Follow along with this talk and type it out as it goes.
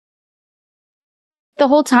the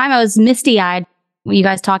whole time I was misty-eyed. You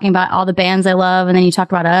guys talking about all the bands I love, and then you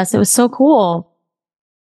talked about us. It was so cool.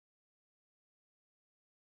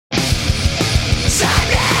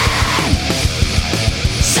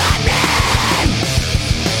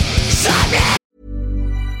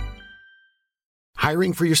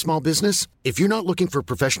 Hiring for your small business? If you're not looking for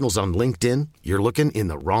professionals on LinkedIn, you're looking in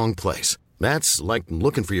the wrong place. That's like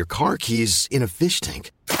looking for your car keys in a fish tank.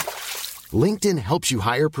 LinkedIn helps you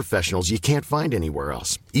hire professionals you can't find anywhere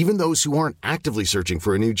else, even those who aren't actively searching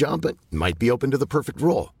for a new job but might be open to the perfect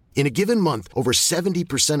role. In a given month, over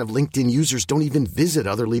 70% of LinkedIn users don't even visit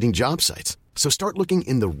other leading job sites. So start looking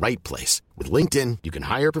in the right place. With LinkedIn, you can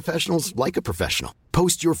hire professionals like a professional.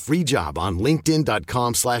 Post your free job on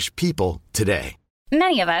linkedin.com/people today.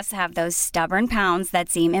 Many of us have those stubborn pounds that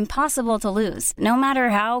seem impossible to lose, no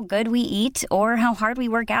matter how good we eat or how hard we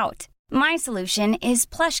work out. My solution is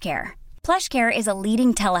PlushCare. PlushCare is a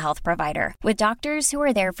leading telehealth provider with doctors who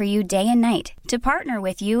are there for you day and night to partner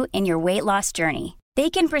with you in your weight loss journey. They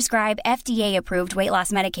can prescribe FDA-approved weight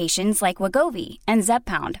loss medications like Wegovy and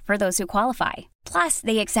Zepbound for those who qualify. Plus,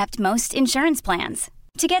 they accept most insurance plans.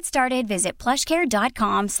 To get started, visit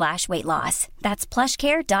plushcare.com/weightloss. That's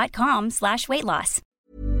plushcare.com/weightloss.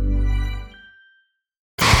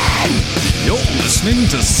 You're listening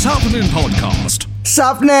to Sapnin Podcast.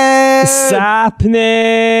 Sapnin!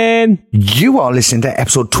 You are listening to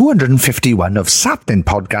episode 251 of Sapnin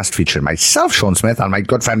Podcast, featuring myself, Sean Smith, and my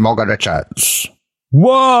good friend Morgan Richards.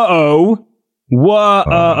 Whoa!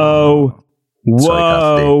 Whoa!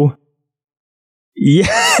 Whoa!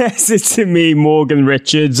 Yes, it's me, Morgan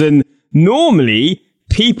Richards, and normally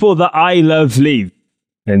people that I love leave,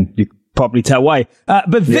 and you can probably tell why.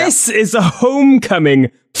 But this is a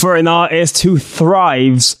homecoming for an artist who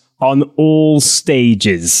thrives on all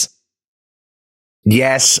stages.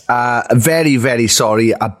 Yes, very, very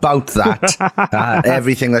sorry about that.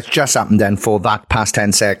 Everything that's just happened then for that past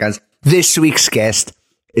 10 seconds. This week's guest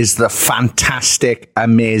is the fantastic,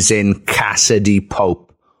 amazing Cassadee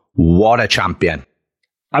Pope. What a champion.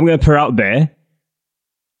 I'm going to put her out there.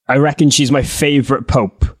 I reckon she's my favourite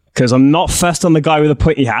Pope, because I'm not fussed on the guy with a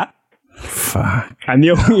pointy hat. Fuck. And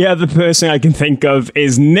the only other person I can think of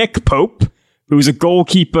is Nick Pope, who's a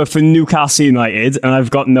goalkeeper for Newcastle United, and I've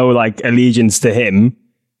got no, allegiance to him.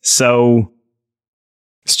 So,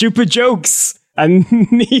 stupid jokes and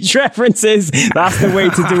niche references, that's the way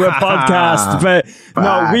to do a podcast. But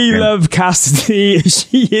no, we love Cassadee.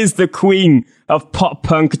 She is the queen of pop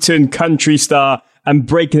punk turned country star and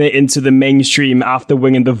breaking it into the mainstream after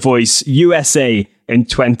winning The Voice USA in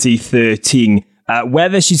 2013.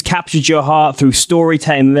 Whether she's captured your heart through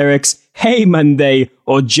storytelling lyrics, Hey Monday,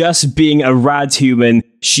 or just being a rad human,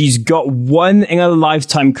 she's got one in a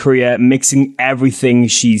lifetime career mixing everything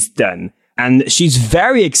she's done. And she's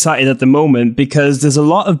very excited at the moment because there's a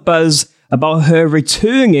lot of buzz about her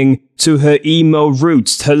returning to her emo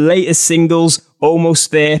roots. Her latest singles,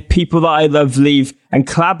 Almost There, People That I Love Leave, and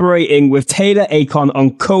collaborating with Taylor Akon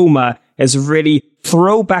on Coma is a really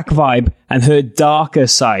throwback vibe and her darker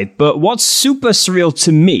side. But what's super surreal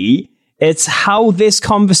to me, it's how this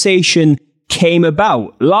conversation came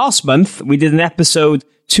about. Last month, we did an episode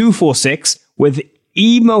 246 with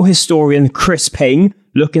emo historian Chris Payne,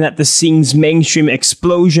 looking at the scene's mainstream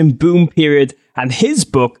explosion boom period and his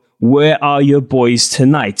book, Where Are Your Boys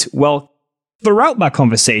Tonight? Well, throughout that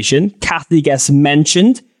conversation, Cassadee gets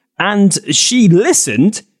mentioned and she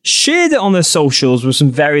listened, shared it on her socials with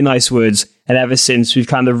some very nice words, and ever since we've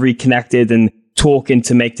kind of reconnected and talking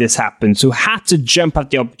to make this happen. So had to jump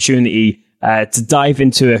at the opportunity to dive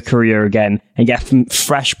into her career again and get some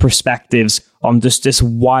fresh perspectives on just this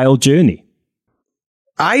wild journey.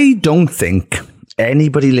 I don't think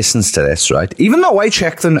anybody listens to this, right? Even though I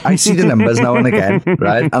check them, I see the numbers now and again,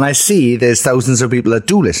 right? And I see there's thousands of people that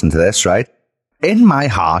do listen to this, right? In my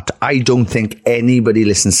heart, I don't think anybody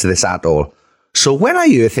listens to this at all. So when I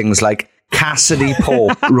hear things like Cassadee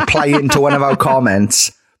Pope replying to one of our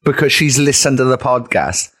comments because she's listened to the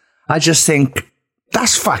podcast, I just think,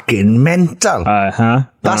 that's fucking mental.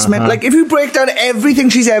 That's mental. Like, if you break down everything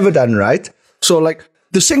she's ever done, right? So,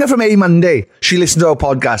 the singer from A Monday, she listened to our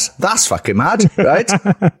podcast. That's fucking mad, right?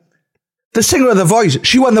 The singer of The Voice,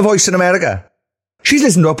 she won The Voice in America. She's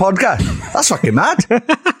listened to our podcast. That's fucking mad.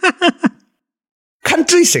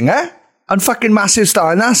 Country singer and fucking massive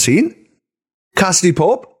star in that scene, Cassadee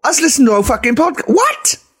Pope, has listened to our fucking podcast.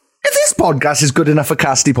 What? If this podcast is good enough for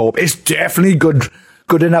Cassadee Pope, it's definitely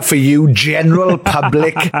good enough for you, general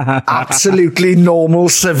public, absolutely normal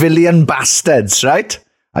civilian bastards, right?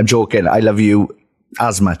 I'm joking. I love you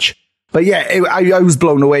as much. But yeah, I was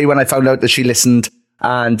blown away when I found out that she listened.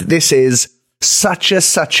 And this is such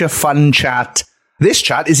a fun chat. This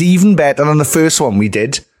chat is even better than the first one we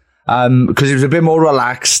did, because it was a bit more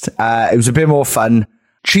relaxed. It was a bit more fun.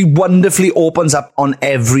 She wonderfully opens up on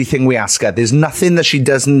everything we ask her. There's nothing that she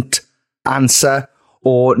doesn't answer,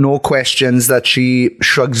 or no questions that she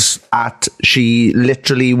shrugs at. She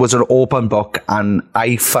literally was an open book, and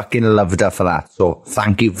I fucking loved her for that. So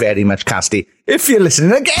thank you very much, Cassadee. If you're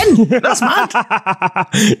listening again, that's mad.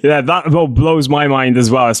 Yeah, that blows my mind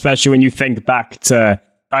as well, especially when you think back to,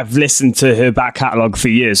 I've listened to her back catalogue for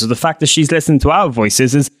years. So the fact that she's listened to our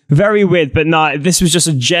voices is very weird, but no, this was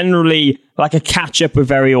just generally like a catch up with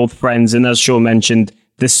very old friends. And as Sean mentioned,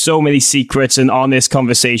 there's so many secrets and honest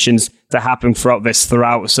conversations that happen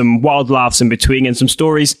throughout some wild laughs in between and some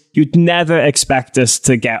stories you'd never expect us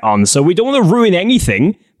to get on. So we don't want to ruin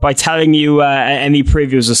anything by telling you any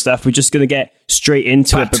previews of stuff. We're just going to get straight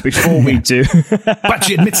into it. But before we do... But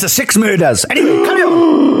she admits to 6 murders. Anyway, carry on.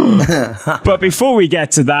 But before we get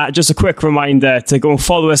to that, just a quick reminder to go and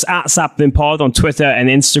follow us at SapningPod on Twitter and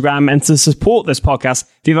Instagram, and to support this podcast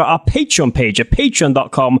via our Patreon page at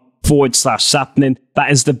patreon.com/sapning. That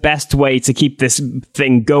is the best way to keep this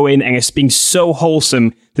thing going, and it's been so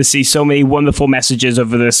wholesome to see so many wonderful messages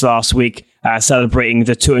over this last week, celebrating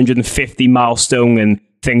the 250 milestone and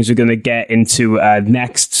things we're going to get into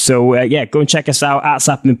next. So go and check us out at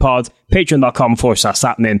SapningPod,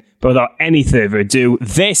 patreon.com/sapning. But without any further ado,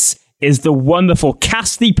 this is the wonderful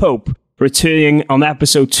Cassadee Pope returning on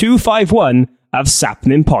episode 251 of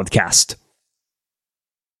Sapning Podcast.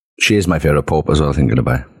 She is my favourite Pope as well, thinking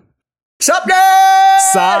about it. Sapning!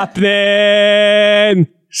 Sapning!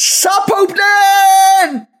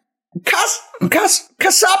 Sapopnin!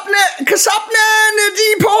 Casapnin!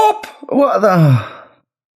 The Pope! What the...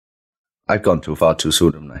 I've gone too far too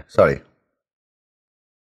soon, haven't I? Sorry.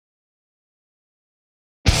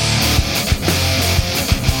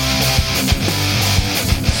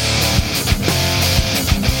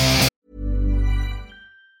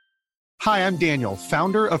 Hi, I'm Daniel,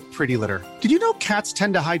 founder of Pretty Litter. Did you know cats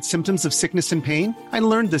tend to hide symptoms of sickness and pain? I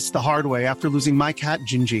learned this the hard way after losing my cat,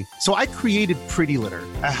 Gingy. So I created Pretty Litter,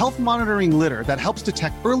 a health monitoring litter that helps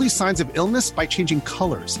detect early signs of illness by changing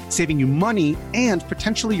colors, saving you money and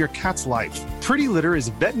potentially your cat's life. Pretty Litter is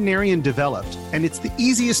veterinarian developed, and it's the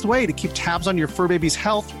easiest way to keep tabs on your fur baby's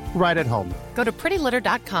health right at home. Go to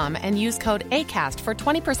prettylitter.com and use code ACAST for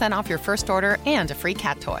 20% off your first order and a free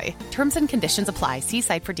cat toy. Terms and conditions apply. See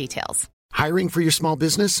site for details. Hiring for your small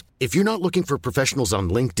business? If you're not looking for professionals on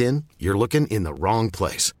LinkedIn, you're looking in the wrong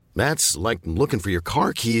place. That's like looking for your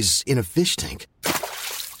car keys in a fish tank.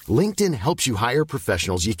 LinkedIn helps you hire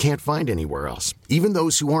professionals you can't find anywhere else, even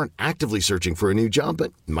those who aren't actively searching for a new job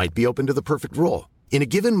but might be open to the perfect role. In a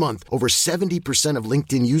given month, over 70% of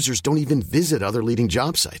LinkedIn users don't even visit other leading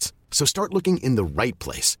job sites. So start looking in the right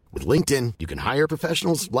place. With LinkedIn, you can hire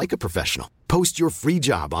professionals like a professional. Post your free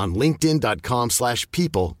job on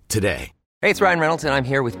linkedin.com/people today. Hey, it's Ryan Reynolds, and I'm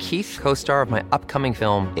here with Keith, co-star of my upcoming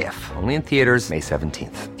film, If, only in theaters May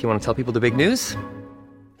 17th. Do you want to tell people the big news?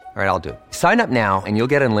 All right, I'll do it. Sign up now and you'll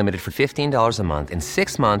get unlimited for $15 a month and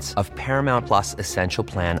 6 months of Paramount Plus Essential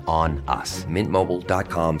Plan on us.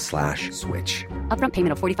 MintMobile.com/switch. Upfront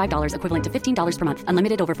payment of $45 equivalent to $15 per month.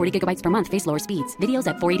 Unlimited over 40 gigabytes per month. Face lower speeds. Videos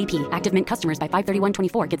at 480p. Active Mint customers by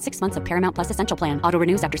 531.24 get 6 months of Paramount Plus Essential Plan. Auto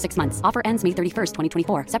renews after 6 months. Offer ends May 31st,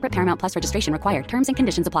 2024. Separate Paramount Plus registration required. Terms and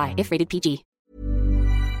conditions apply if rated PG.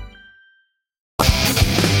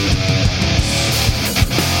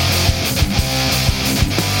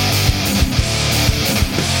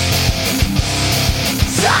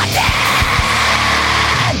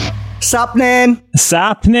 Sapning!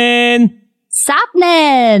 Sapning!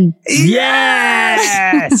 Sapnin!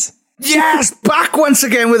 Yes! Yes! Back once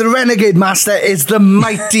again with Renegade Master is the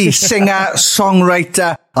mighty singer,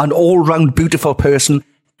 songwriter, and all-round beautiful person,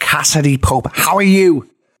 Cassadee Pope. How are you?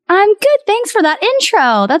 I'm good. Thanks for that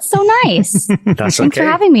intro. That's so nice. That's Thanks for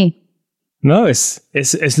having me. No, it's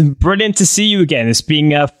brilliant to see you again. It's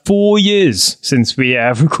been 4 years since we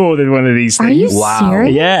recorded one of these things. Are you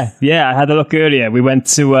serious? Yeah. I had a look earlier. We went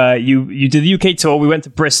to you did the UK tour. We went to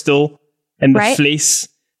Bristol and the Fleece.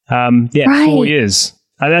 4 years.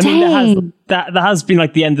 And I mean, that has been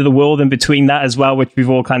like the end of the world in between that as well, which we've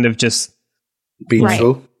all kind of just been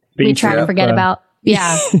through. We try to forget about.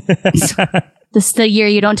 Yeah, this is the year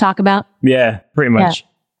you don't talk about. Yeah, pretty much. Yeah.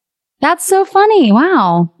 That's so funny.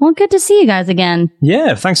 Wow. Well, good to see you guys again.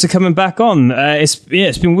 Yeah, thanks for coming back on. It's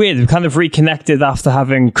been weird. We've kind of reconnected after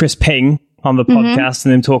having Chris Ping on the podcast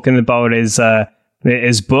and him talking about his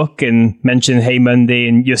book and mentioning Hey Monday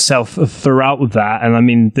and yourself throughout that. And I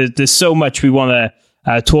mean, there's so much we want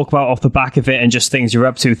to talk about off the back of it and just things you're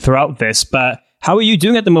up to throughout this. But How are you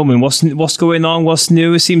doing at the moment? What's going on? What's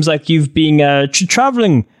new? It seems like you've been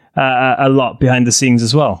traveling a lot behind the scenes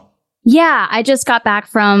as well. Yeah, I just got back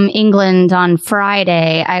from England on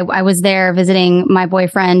Friday. I was there visiting my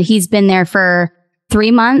boyfriend. He's been there for 3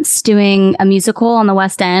 months doing a musical on the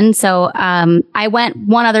West End. So I went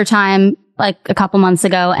one other time, like a couple months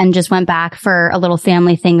ago, and just went back for a little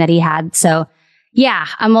family thing that he had. So yeah,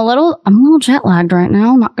 I'm a little jet lagged right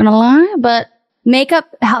now, not gonna lie, but makeup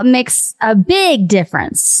makes a big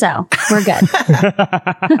difference. So we're good.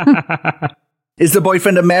 Is the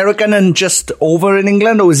boyfriend American and just over in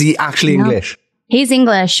England, or is he actually English? He's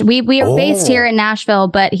English. We are based here in Nashville,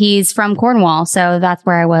 but he's from Cornwall, so that's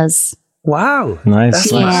where I was. Wow. Nice.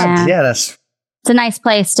 That's mad. Yeah, it's a nice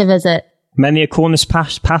place to visit. Many a Cornish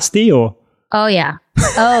pasty, or? Oh yeah.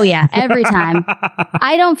 Every time.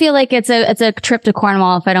 I don't feel like it's a trip to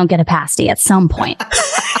Cornwall if I don't get a pasty at some point.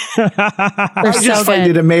 I just find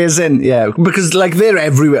it amazing, yeah, because like they're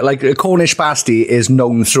everywhere. Like a Cornish pasty is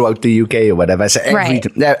known throughout the UK or whatever. So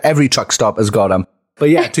every truck stop has got them. But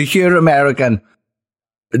yeah, to hear American,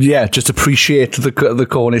 yeah, just appreciate the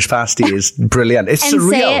Cornish pasty is brilliant. It's and surreal.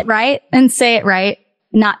 Say it right,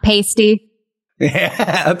 not pasty.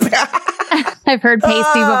 Yeah, I've heard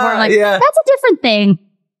pasty before. I'm like, that's a different thing.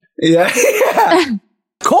 Yeah.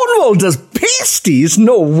 Cornwall does pasties?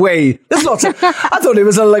 No way. There's lots of... I thought it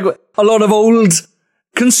was a lot of old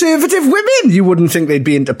conservative women. You wouldn't think they'd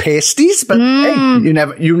be into pasties, but hey,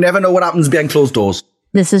 you never know what happens behind closed doors.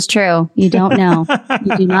 This is true. You don't know.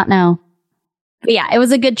 You do not know. But yeah, it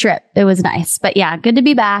was a good trip. It was nice. But yeah, good to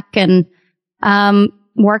be back and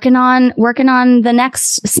working on the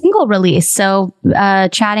next single release. So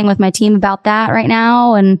chatting with my team about that right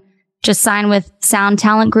now, and just signed with Sound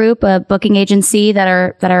Talent Group, a booking agency that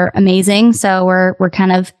are amazing. So we're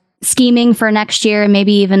kind of scheming for next year and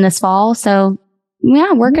maybe even this fall. So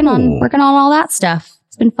yeah, working on all that stuff.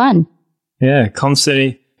 It's been fun. Yeah,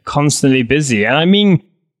 constantly busy. And I mean,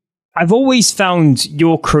 I've always found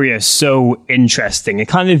your career so interesting and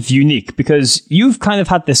kind of unique because you've kind of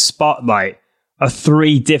had this spotlight of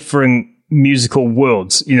 3 different musical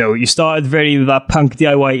worlds. You know, you started very with that punk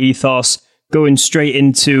DIY ethos, going straight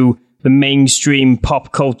into the mainstream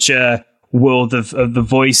pop culture world of The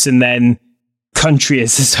Voice, and then country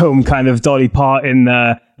as his home kind of Dolly Parton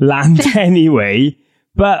land anyway.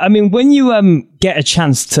 But I mean, when you get a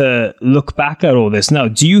chance to look back at all this now,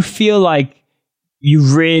 do you feel like you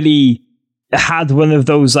really had one of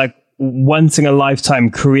those like once in a lifetime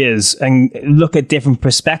careers and look at different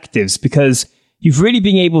perspectives? Because you've really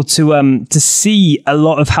been able to see a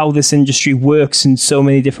lot of how this industry works in so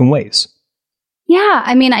many different ways. Yeah,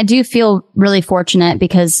 I mean, I do feel really fortunate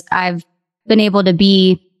because I've been able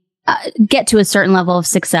to get to a certain level of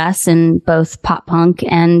success in both pop punk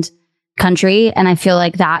and country. And I feel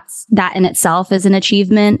like that in itself is an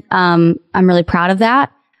achievement. I'm really proud of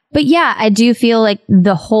that. But yeah, I do feel like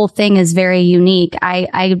the whole thing is very unique.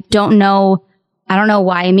 I don't know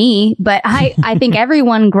why me, but I think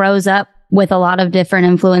everyone grows up with a lot of different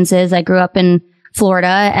influences. I grew up in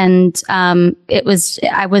Florida, and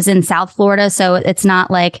I was in South Florida, so it's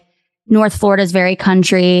not like North Florida is very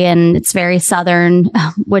country and it's very southern,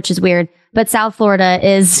 which is weird. But South Florida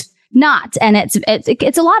is not, and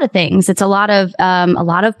it's a lot of things. It's a lot of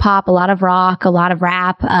pop, a lot of rock, a lot of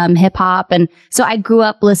rap, hip hop, and so I grew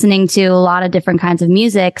up listening to a lot of different kinds of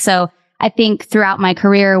music. So I think throughout my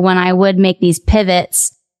career, when I would make these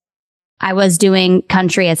pivots, I was doing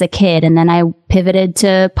country as a kid, and then I pivoted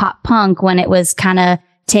to pop punk when it was kind of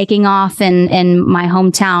taking off in my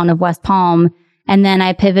hometown of West Palm. And then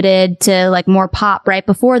I pivoted to like more pop right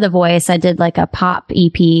before The Voice. I did like a pop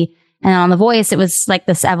EP. And on The Voice, it was like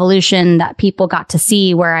this evolution that people got to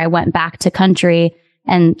see where I went back to country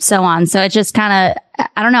and so on. So it just kind of,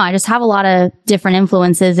 I don't know, I just have a lot of different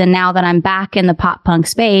influences. And now that I'm back in the pop punk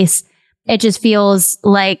space, it just feels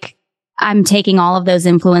like I'm taking all of those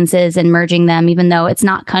influences and merging them. Even though it's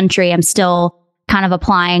not country, I'm still kind of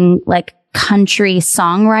applying like country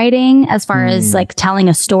songwriting as far as like telling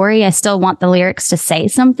a story. I still want the lyrics to say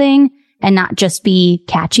something and not just be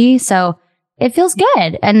catchy. So it feels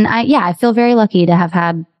good. And I feel very lucky to have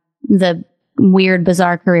had the weird,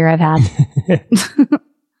 bizarre career I've had.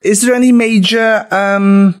 Is there any major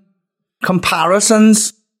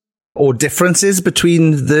comparisons or differences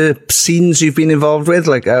between the scenes you've been involved with?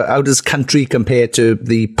 Like, how does country compare to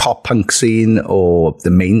the pop punk scene or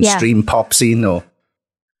the mainstream pop scene? Or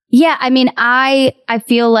yeah, I mean, I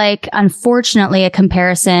feel like, unfortunately,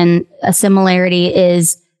 a similarity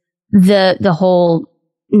is the whole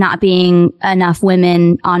not being enough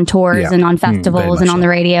women on tours and on festivals and on the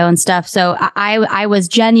radio and stuff. So I was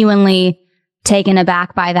genuinely taken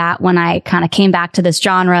aback by that when I kind of came back to this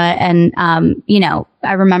genre. And,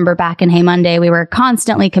 I remember back in Hey Monday, we were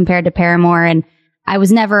constantly compared to Paramore, and I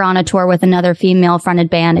was never on a tour with another female fronted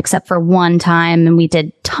band except for one time. And we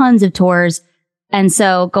did tons of tours. And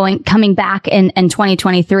so coming back in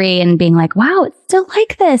 2023 and being like, wow, it's still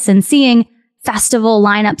like this, and seeing festival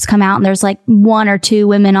lineups come out and there's like one or two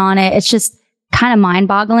women on it. It's just kind of mind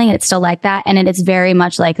boggling. It's still like that. And it's very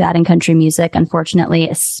much like that in country music, unfortunately,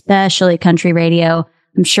 especially country radio.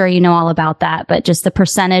 I'm sure you know all about that, but just the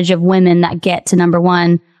percentage of women that get to number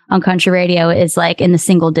one on country radio is like in the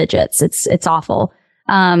single digits. It's awful.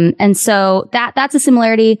 And so that's a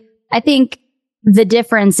similarity. I think the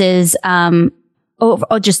difference is,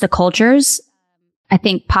 just the cultures. I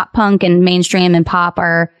think pop punk and mainstream and pop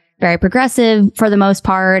are very progressive for the most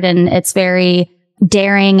part, and it's very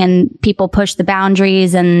daring, and people push the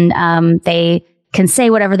boundaries, and they can say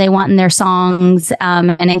whatever they want in their songs.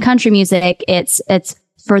 And in country music, it's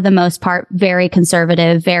for the most part very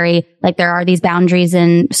conservative, very like there are these boundaries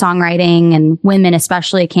in songwriting, and women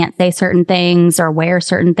especially can't say certain things or wear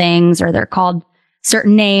certain things, or they're called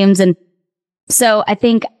certain names. And so I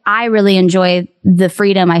think I really enjoy the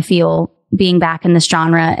freedom I feel being back in this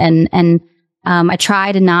genre, and I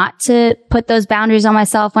tried not to put those boundaries on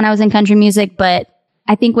myself when I was in country music, but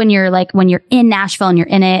I think when you're in Nashville and you're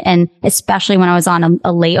in it, and especially when I was on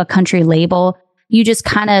a country label, you just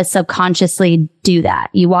kind of subconsciously do that.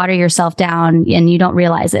 You water yourself down and you don't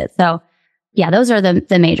realize it. So yeah, those are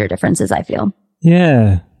the major differences, I feel.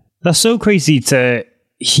 Yeah. That's so crazy to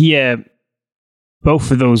hear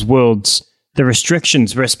both of those worlds, the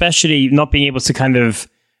restrictions, but especially not being able to kind of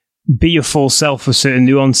be your full self with certain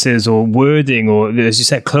nuances or wording or, as you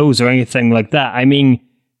said, clothes or anything like that. I mean,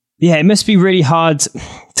 yeah, it must be really hard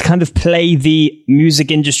to kind of play the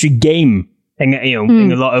music industry game in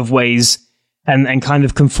a lot of ways and kind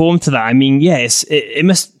of conform to that. I mean, yes, there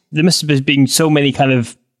must have been so many kind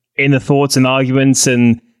of inner thoughts and arguments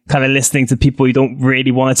and kind of listening to people you don't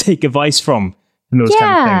really want to take advice from and those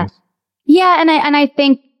kind of things. Yeah, and I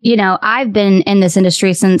think, I've been in this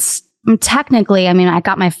industry since technically, I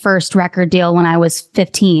got my first record deal when I was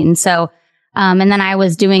 15. So, and then I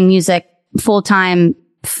was doing music full time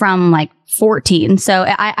from like 14. So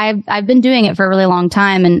I've been doing it for a really long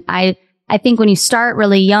time. And I think when you start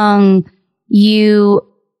really young, you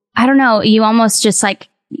almost just like,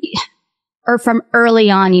 or from early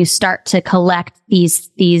on, you start to collect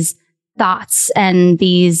these thoughts and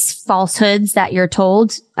these falsehoods that you're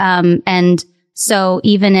told. And so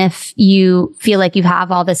even if you feel like you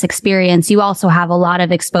have all this experience, you also have a lot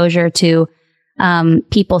of exposure to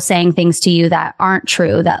people saying things to you that aren't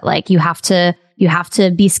true, that like you have to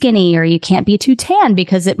be skinny, or you can't be too tan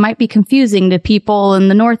because it might be confusing to people in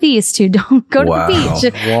the Northeast who don't go to the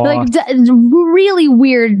beach. Like really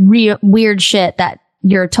weird shit that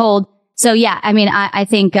you're told. So yeah, I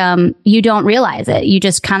think you don't realize it. You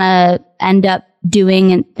just kind of end up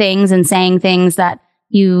doing things and saying things that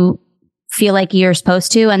you feel like you're supposed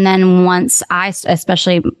to. And then once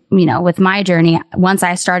especially, with my journey, once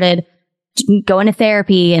I started going to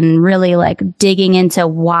therapy and really like digging into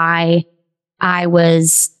why I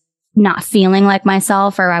was not feeling like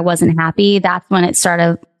myself or I wasn't happy, that's when it sort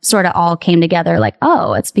of all came together. Like,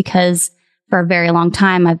 oh, it's because for a very long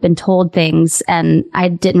time I've been told things and I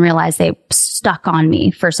didn't realize they stuck on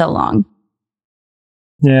me for so long.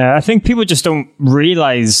 Yeah, I think people just don't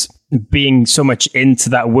realize being so much into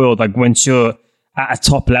that world, like once you're at a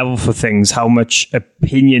top level for things, how much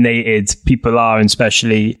opinionated people are, and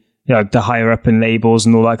especially the higher up in labels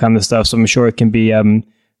and all that kind of stuff. So I'm sure it can be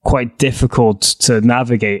quite difficult to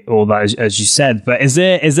navigate all that, as you said. But is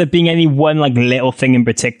there been any one like little thing in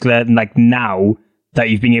particular, like now, that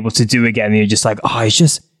you've been able to do again, and you're just like, oh, it's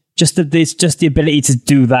just the ability to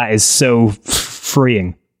do that is so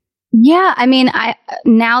freeing? Yeah,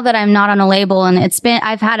 now that I'm not on a label, and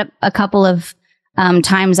I've had a couple of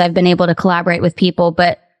times I've been able to collaborate with people,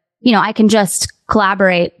 but I can just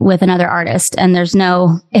collaborate with another artist and there's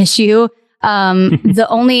no issue. The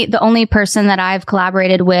only person that I've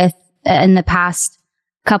collaborated with in the past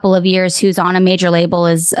couple of years who's on a major label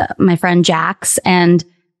is my friend Jax. And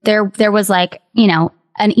there was like,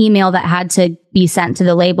 an email that had to be sent to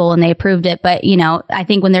the label and they approved it. But, I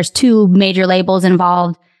think when there's two major labels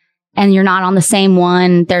involved and you're not on the same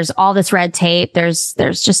one, there's all this red tape. There's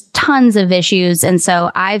just tons of issues. And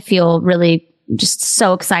so I feel really just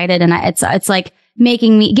so excited. And it's like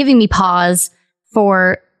giving me pause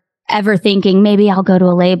for ever thinking maybe I'll go to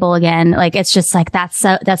a label again. Like, it's just like, that's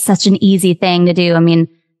such an easy thing to do.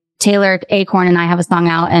 Taylor Acorn and I have a song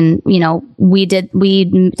out and, we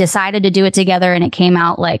decided to do it together and it came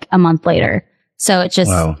out like a month later. So it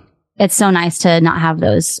just, it's so nice to not have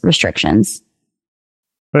those restrictions.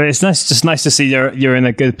 But it's just nice to see you're in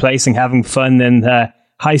a good place and having fun and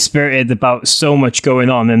high spirited about so much going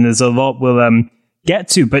on. And there's a lot we'll get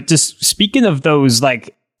to. But just speaking of those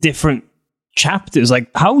like different chapters, like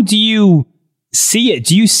how do you see it?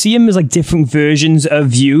 Do you see them as like different versions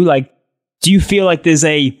of you? Like, do you feel like there's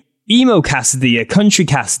a emo Cassadee, a country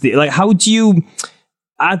Cassadee? Like, how do you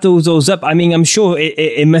add those up? I mean, I'm sure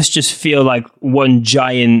it must just feel like one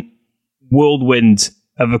giant whirlwind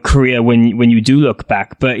of a career when you do look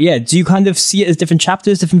back. But yeah, do you kind of see it as different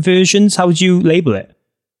chapters, different versions? How would you label it?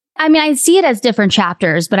 I mean, I see it as different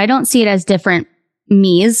chapters, but I don't see it as different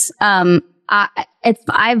me's.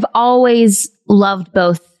 I've always loved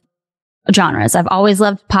both genres. I've always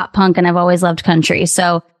loved pop punk and I've always loved country.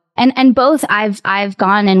 So, and both I've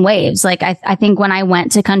gone in waves. Like, I think when I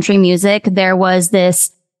went to country music, there was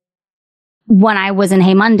this, when I was in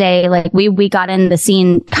Hey Monday, like we got in the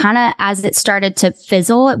scene kind of as it started to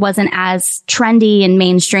fizzle. It wasn't as trendy and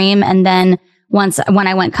mainstream. And then when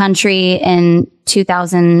I went country in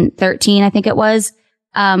 2013, I think it was,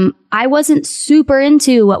 I wasn't super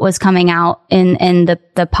into what was coming out in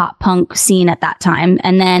the pop punk scene at that time.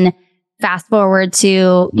 And then fast forward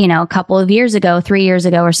to, a couple of years ago, 3 years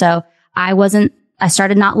ago or so, I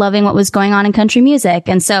started not loving what was going on in country music.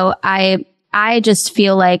 And so I just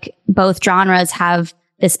feel like both genres have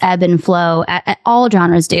this ebb and flow. All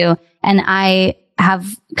genres do. And I have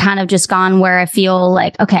kind of just gone where I feel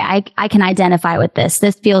like, okay, I can identify with this.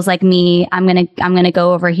 This feels like me. I'm going to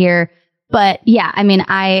go over here. But yeah, I mean,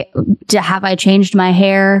 have I changed my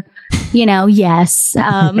hair? Yes. Do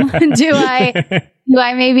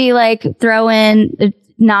I maybe like throw in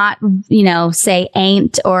not, say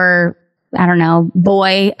ain't or I don't know,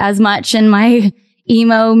 boy as much in my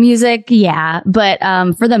emo music? Yeah. But,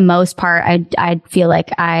 for the most part, I feel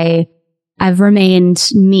like I've remained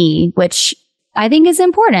me, which I think is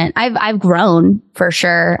important. I've grown for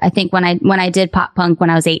sure. I think when I did pop punk when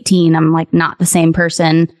I was 18, I'm like not the same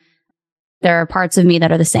person. There are parts of me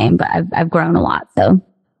that are the same, but I've grown a lot. So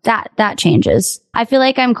that changes. I feel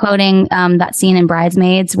like I'm quoting, that scene in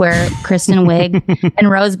Bridesmaids where Kristen Wiig and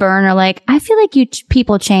Rose Byrne are like, I feel like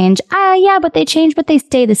people change. Yeah, but they change, but they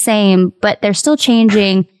stay the same, but they're still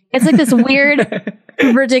changing. It's like this weird,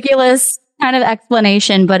 ridiculous kind of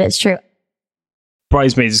explanation, but it's true.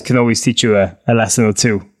 Bridesmaids can always teach you a lesson or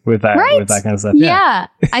two with that, right? With that kind of stuff. Yeah.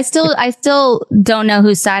 I still don't know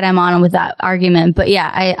whose side I'm on with that argument, but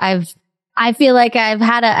yeah, I feel like I've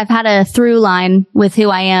had a through line with who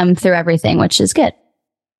I am through everything, which is good.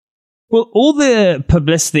 Well, all the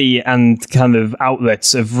publicity and kind of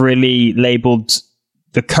outlets have really labeled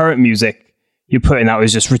the current music you're putting out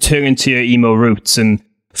as just returning to your emo roots and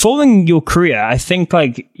following your career. I think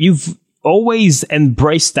like you've always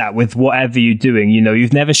embraced that with whatever you're doing.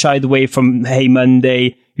 You've never shied away from Hey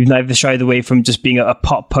Monday. You've never shied away from just being a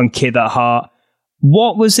pop punk kid at heart.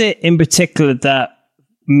 What was it in particular that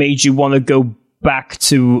made you want to go back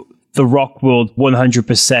to the rock world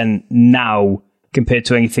 100% now compared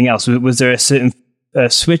to anything else? Was there a certain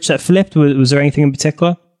switch that flipped? Was there anything in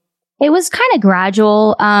particular? It was kind of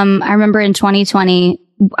gradual. I remember in 2020,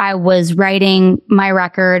 I was writing my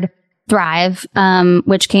record Thrive,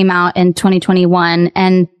 which came out in 2021.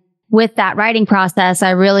 And with that writing process,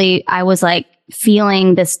 I was like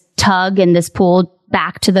feeling this tug and this pull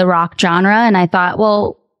back to the rock genre. And I thought,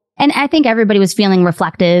 well, and I think everybody was feeling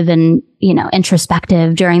reflective and,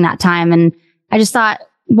 introspective during that time. And I just thought,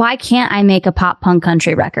 why can't I make a pop punk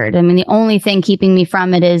country record? I mean, the only thing keeping me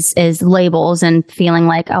from it is labels and feeling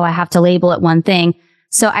like, oh, I have to label it one thing.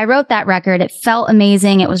 So I wrote that record. It felt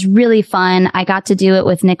amazing. It was really fun. I got to do it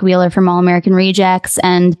with Nick Wheeler from All American Rejects.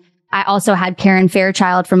 And I also had Karen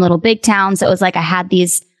Fairchild from Little Big Town. So it was like I had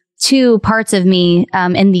these two parts of me,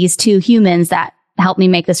 and these two humans that helped me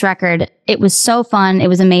make this record. It was so fun. It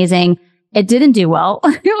was amazing. It didn't do well.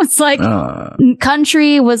 It was like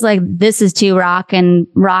country was like, this is too rock, and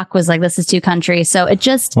rock was like, this is too country. So it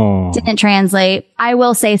just didn't translate. I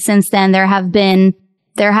will say since then, there have been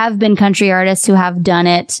country artists who have done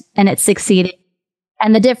it and it succeeded.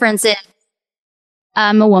 And the difference is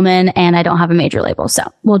I'm a woman and I don't have a major label. So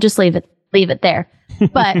we'll just leave it there.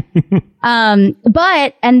 But,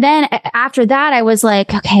 and then after that, I was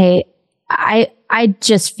like, okay, I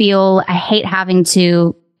just feel I hate having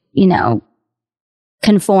to,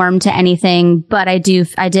 conform to anything. But I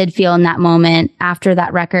did feel in that moment after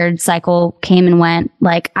that record cycle came and went,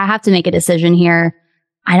 like I have to make a decision here.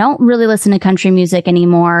 I don't really listen to country music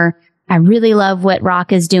anymore. I really love what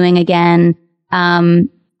rock is doing again. I'm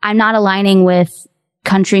not aligning with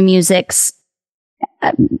country music's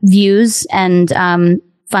views and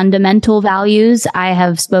fundamental values. I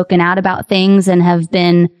have spoken out about things and have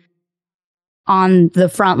been on the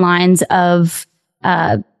front lines of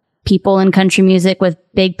people in country music with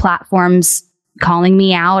big platforms calling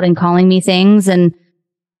me out and calling me things. And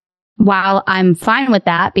while I'm fine with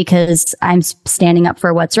that because I'm standing up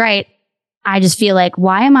for what's right, I just feel like,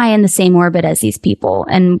 why am I in the same orbit as these people?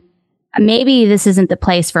 And maybe this isn't the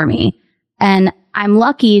place for me. And I'm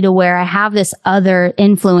lucky to where I have this other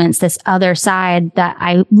influence, this other side that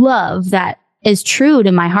I love, that is true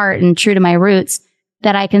to my heart and true to my roots,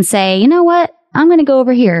 that I can say, you know what? I'm going to go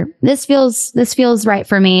over here. This feels right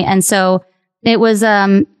for me. And so it was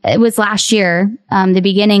last year, the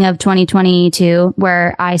beginning of 2022,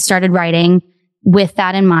 where I started writing with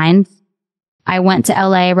that in mind. I went to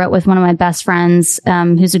LA, wrote with one of my best friends,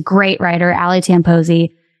 who's a great writer, Ali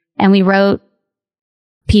Tamposi, and we wrote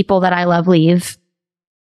People That I Love Leave.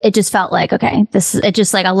 It just felt like, okay, it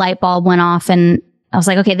just like a light bulb went off, and I was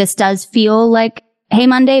like, okay, this does feel like Hey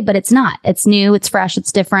Monday, but it's not. It's new, it's fresh,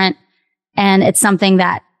 it's different. And it's something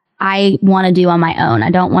that I want to do on my own.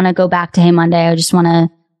 I don't want to go back to Hey Monday. I just want to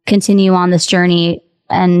continue on this journey,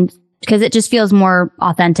 and because it just feels more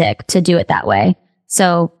authentic to do it that way.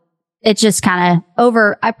 So it's just kind of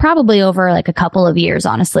over like a couple of years,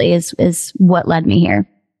 honestly, is what led me here.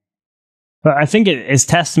 But I think it is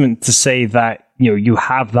testament to say that, you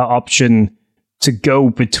have that option to go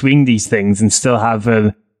between these things and still have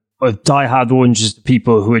a diehard oranges to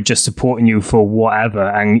people who are just supporting you for whatever.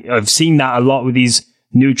 And I've seen that a lot with these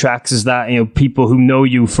new tracks, is that, people who know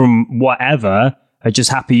you from whatever are just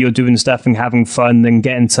happy you're doing stuff and having fun and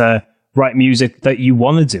getting to write music that you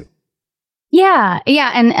want to do. Yeah.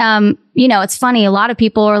 Yeah. And, it's funny. A lot of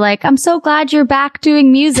people are like, I'm so glad you're back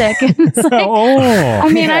doing music. It's like, whoa,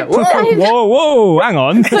 hang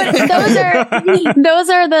on. But those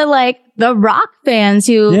are the rock fans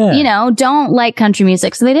who, don't like country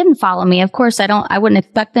music. So they didn't follow me. Of course, I wouldn't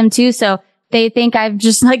expect them to. So they think I've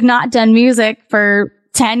just not done music for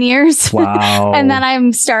 10 years. Wow. And then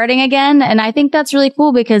I'm starting again. And I think that's really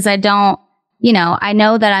cool because I know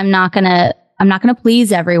that I'm not going to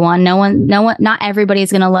please everyone. Not everybody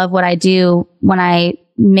is going to love what I do when I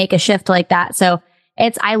make a shift like that. So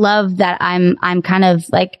I love that I'm kind of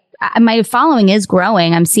like, my following is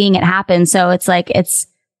growing. I'm seeing it happen. So it's like, it's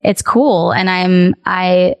cool. And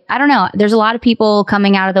I don't know. There's a lot of people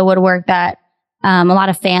coming out of the woodwork that, a lot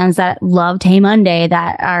of fans that loved Hey Monday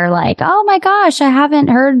that are like, oh my gosh, I haven't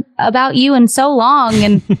heard about you in so long.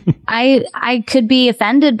 And I could be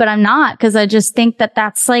offended, but I'm not, because I just think that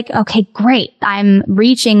that's like, okay, great. I'm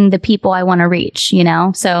reaching the people I want to reach,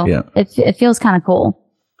 So yeah. It feels kind of cool.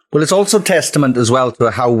 Well, it's also testament as well to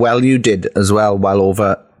how well you did as well while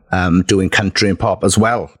over doing country and pop as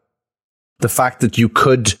well. The fact that you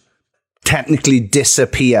could technically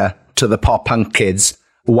disappear to the pop punk kids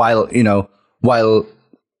while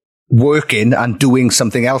working and doing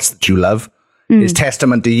something else that you love is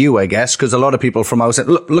testament to you, I guess, because a lot of people from outside,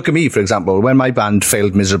 look at me, for example, when my band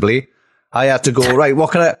failed miserably, I had to go, right,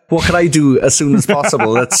 what can I do as soon as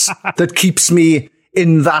possible that keeps me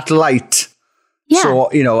in that light? Yeah.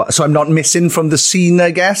 So I'm not missing from the scene,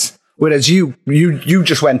 I guess. Whereas you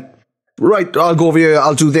just went, right, I'll go over here,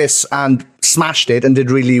 I'll do this, and smashed it and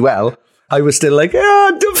did really well. I was still like,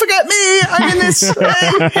 don't forget me. I'm in this.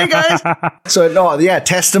 Hey guys. So no, yeah,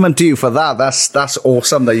 testament to you for that. That's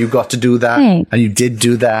awesome that you got to do that. Thanks. And you did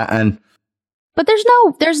do that. But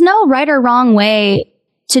there's no right or wrong way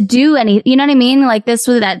to do any, you know what I mean? Like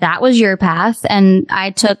that was your path and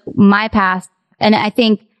I took my path. And I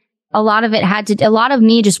think a lot of it a lot of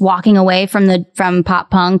me just walking away from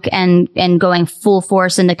pop punk and going full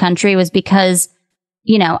force into country was because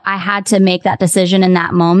I had to make that decision in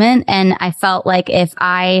that moment. And I felt like if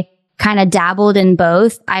I kind of dabbled in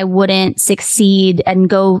both, I wouldn't succeed and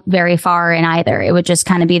go very far in either. It would just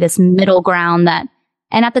kind of be this middle ground and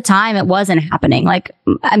at the time it wasn't happening. Like,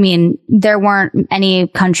 I mean, there weren't any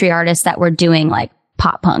country artists that were doing like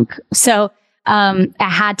pop punk. So, I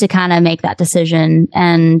had to kind of make that decision.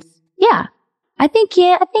 And yeah, I think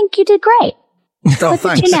you did great. Oh,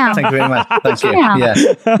 thanks. Thank you very much. Thank you. Yeah.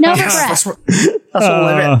 No regrets. That's all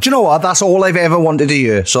I've ever, do you know what? That's all I've ever wanted to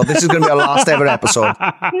hear. So this is going to be our last ever episode.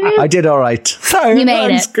 I did all right. You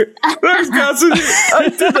made it. Thanks, Cassadee. I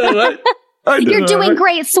did all right. You're doing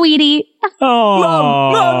great, sweetie. Oh,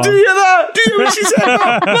 Mom, do you hear that? Do you hear what she said?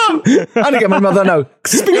 Mom. I'm going to get my mother now.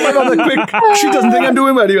 Speak of my mother quick. She doesn't think I'm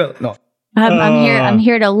doing very well. No. I'm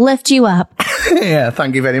here to lift you up. Yeah,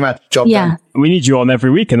 thank you very much. Job done. We need you on every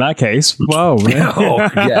week in that case. Whoa. Oh,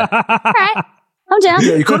 yeah. All right. I'm down.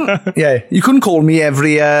 You couldn't call me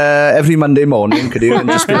every Monday morning, could you? And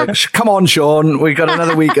just be like, come on, Sean, we got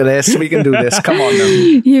another week of this. We can do this. Come on now.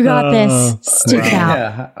 You got this. Stick out.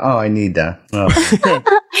 Yeah. Oh, I need that. Oh.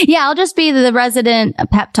 Yeah, I'll just be the resident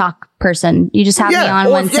pep talk person. You just have me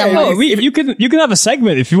on when someone... You can have a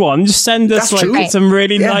segment if you want. Just send us some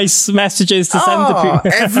really nice messages to send to people.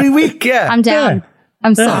 Every week, I'm down. Yeah.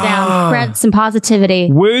 I'm so down. Spread some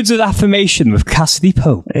positivity. Words of affirmation with Cassadee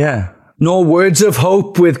Pope. Yeah. No, words of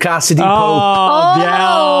hope with Cassadee Pope. Oh,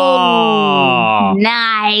 yeah.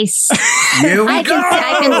 Nice. Here we go.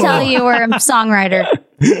 I can tell you were a songwriter.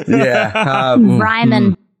 Yeah.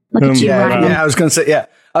 Rhyming. Look at you rhyming. Yeah, I was going to say, yeah.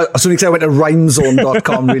 I went to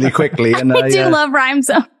rhymezone.com really quickly. And I do love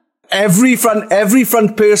Rhymezone. Every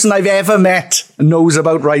front person I've ever met knows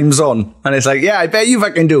about Rhymezone. And it's like, yeah, I bet you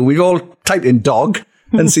fucking do. We've all typed in dog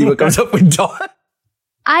and see what comes up with dog.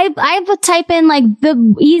 I would type in like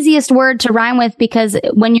the easiest word to rhyme with, because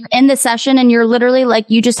when you're in the session and you're literally like,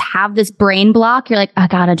 you just have this brain block. You're like, I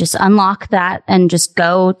gotta just unlock that and just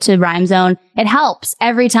go to Rhymezone. It helps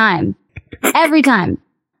every time. Every time.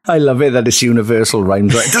 I love it that it's universal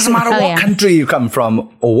Rhymezone. It doesn't matter what country you come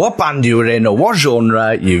from or what band you're in or what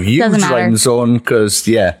genre, you've used Rhymezone because,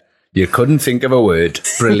 you couldn't think of a word.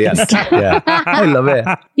 Brilliant. Yeah. I love it.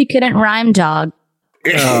 You couldn't rhyme dog.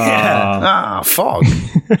 Fog.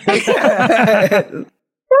 There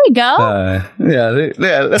we go.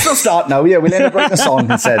 Let's not start now. Yeah, we'll end up writing a song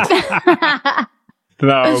instead.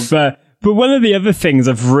 No, but one of the other things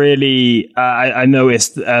I've really I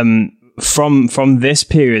noticed from this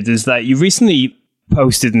period is that you recently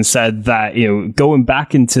posted and said that, you know, going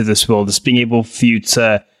back into this world, it's being able for you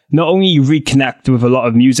to not only reconnect with a lot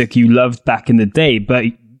of music you loved back in the day, but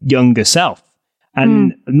younger self.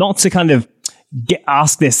 And not to kind of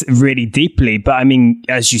ask this really deeply, but I mean,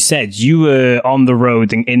 as you said, you were on the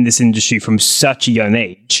road in this industry from such a young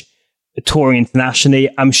age, touring internationally.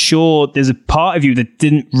 I'm sure there's a part of you that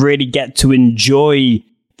didn't really get to enjoy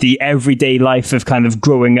the everyday life of kind of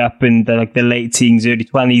growing up in the late teens, early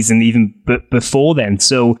 20s, and even before then.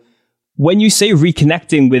 So when you say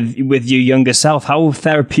reconnecting with your younger self, how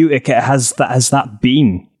therapeutic has that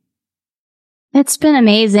been? It's been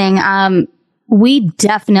amazing. We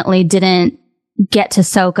definitely didn't get to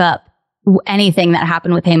soak up anything that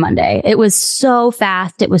happened with Hey Monday. It was so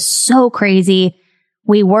fast. It was so crazy.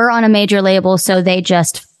 We were on a major label, so they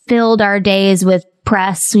just filled our days with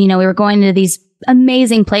press. You know, we were going to these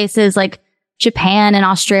amazing places like Japan and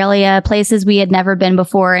Australia, places we had never been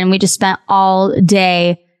before. And we just spent all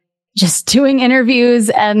day just doing interviews.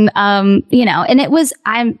 And, you know, and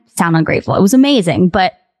I sound ungrateful. It was amazing,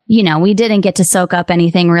 but you know, we didn't get to soak up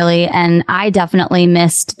anything really. And I definitely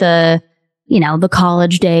missed the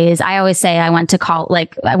college days. I always say I went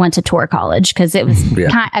to tour college because it was,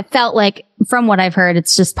 I felt like from what I've heard,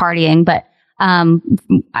 it's just partying, but,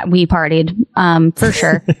 we partied, for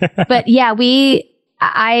sure. But yeah,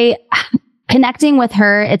 connecting with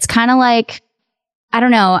her, it's kind of like, I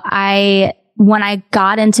don't know. When I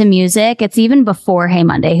got into music, it's even before Hey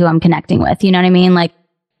Monday who I'm connecting with, you know what I mean? Like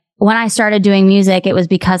when I started doing music, it was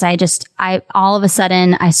because all of a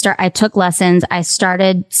sudden I took lessons, I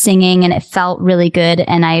started singing and it felt really good.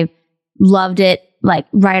 And I loved it like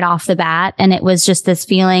right off the bat. And it was just this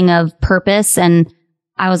feeling of purpose. And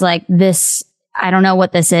I was like, I don't know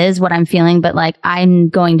what this is, what I'm feeling, but like, I'm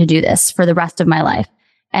going to do this for the rest of my life.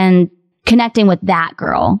 And connecting with that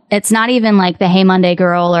girl, it's not even like the Hey Monday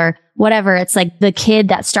girl or whatever. It's like the kid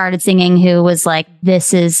that started singing who was like,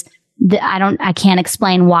 I can't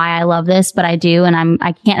explain why I love this, but I do. And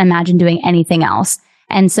I can't imagine doing anything else.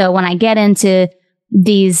 And so when I get into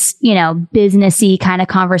these, you know, businessy kind of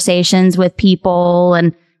conversations with people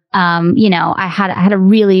and, you know, I had a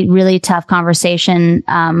really, really tough conversation,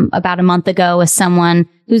 about a month ago with someone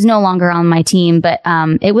who's no longer on my team, but,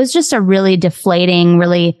 it was just a really deflating,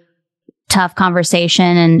 really tough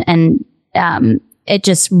conversation. And it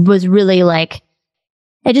just was really like,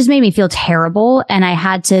 it just made me feel terrible. And I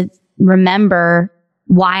had to remember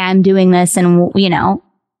why I'm doing this. And, you know,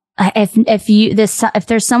 if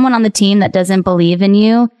there's someone on the team that doesn't believe in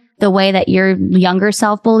you the way that your younger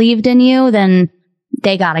self believed in you, then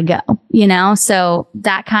they gotta go, you know? So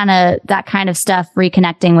that kind of stuff,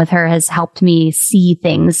 reconnecting with her has helped me see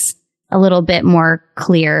things a little bit more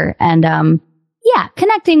clear. And,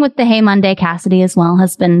 connecting with the Hey Monday Cassadee as well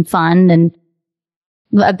has been fun and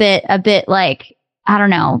a bit like, I don't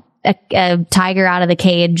know, a tiger out of the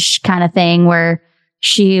cage kind of thing where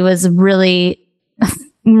she was really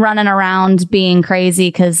running around being crazy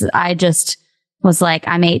because I just was like,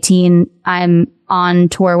 I'm 18. I'm on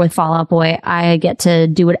tour with Fall Out Boy. I get to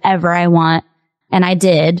do whatever I want. And I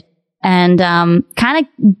did. And kind of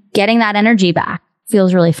getting that energy back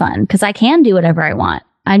feels really fun because I can do whatever I want.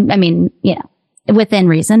 I mean, within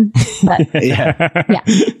reason. But Yeah.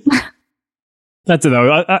 I don't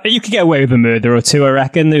know. You could get away with a murder or two, I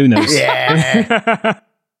reckon. Who knows? Yeah.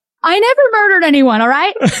 I never murdered anyone, all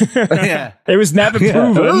right? Yeah. It was never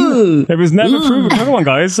proven. It was never proven. Come on,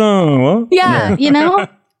 guys. Oh, what? Yeah,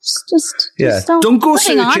 just Don't go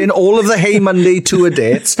hang on. searching all of the Hey Monday tour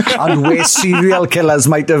dates and where serial killers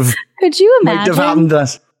might have Could you might have imagine?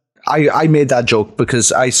 happened. I made that joke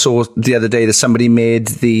because I saw the other day that somebody made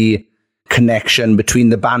the connection between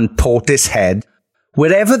the band Portishead.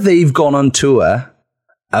 Wherever they've gone on tour,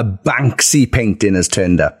 a Banksy painting has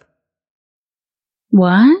turned up.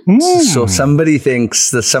 What? So somebody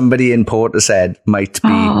thinks that somebody in Portishead might be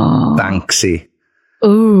Banksy.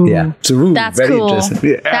 Ooh. Yeah. So, That's very cool. interesting.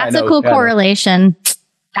 Yeah, That's I a know, cool I know. correlation.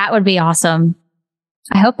 That would be awesome.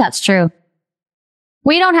 I hope that's true.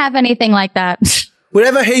 We don't have anything like that.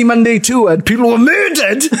 Wherever Hey Monday toured, people were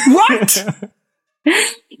murdered. What?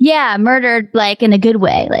 Yeah, murdered like in a good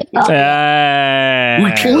way. Like We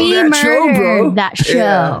killed we that murdered show, bro. that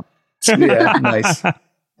show. Yeah, nice.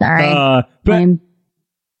 Sorry. But Lame.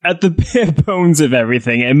 at the bare bones of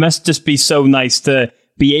everything, it must just be so nice to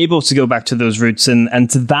be able to go back to those roots and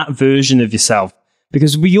to that version of yourself.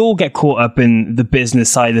 Because we all get caught up in the business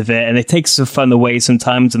side of it, and it takes the fun away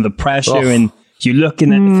sometimes and the pressure, and you're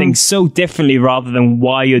looking at things so differently rather than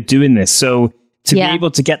why you're doing this. So to be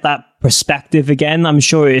able to get that perspective again, I'm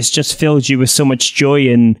sure it's just filled you with so much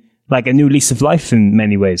joy and like a new lease of life in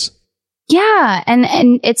many ways. Yeah, and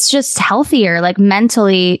it's just healthier. Like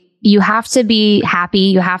mentally, you have to be happy.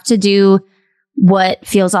 You have to do what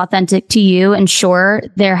feels authentic to you. And sure,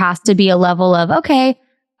 there has to be a level of, okay,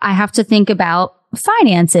 I have to think about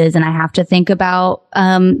finances and I have to think about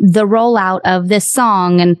the rollout of this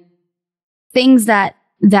song and things that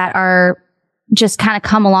are just kind of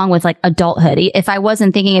come along with like adulthood. If I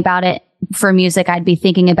wasn't thinking about it for music, I'd be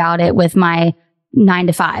thinking about it with my 9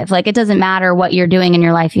 to 5. Like it doesn't matter what you're doing in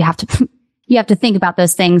your life. You have to think about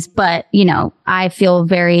those things. But,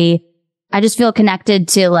 I just feel connected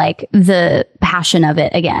to like the passion of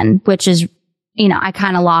it again, which is, I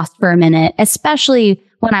kind of lost for a minute, especially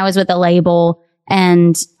when I was with a label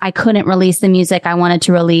and I couldn't release the music I wanted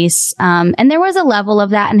to release. And there was a level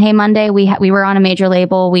of that in Hey Monday. We were on a major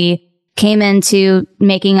label. We came into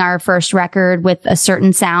making our first record with a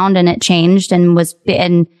certain sound and it changed and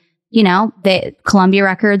Columbia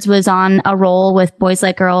Records was on a roll with Boys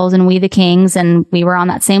Like Girls and We the Kings, and we were on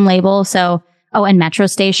that same label. So, and Metro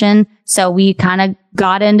Station. So we kind of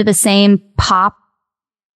got into the same pop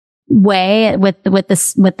way with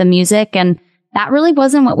the music. And that really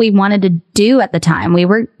wasn't what we wanted to do at the time. We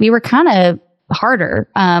were kind of harder.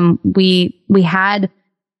 We had,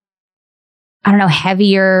 I don't know,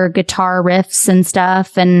 heavier guitar riffs and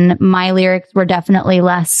stuff. And my lyrics were definitely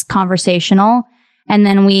less conversational. And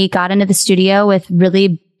then we got into the studio with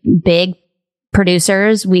really big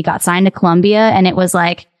producers. We got signed to Columbia and it was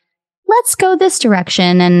like, let's go this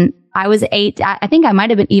direction. And I was 8. I think I might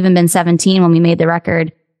have even been 17 when we made the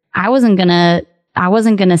record. I wasn't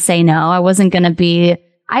gonna say no. I wasn't gonna be,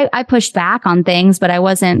 I pushed back on things, but I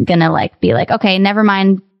wasn't gonna be like, okay, never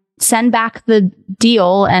mind. Send back the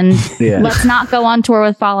deal and let's not go on tour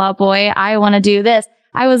with Fall Out Boy. I want to do this.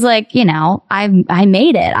 I was like, I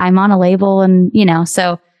made it. I'm on a label and,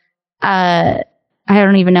 so, I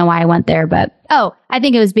don't even know why I went there, but, I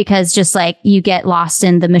think it was because just like you get lost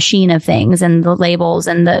in the machine of things and the labels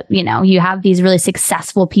and you have these really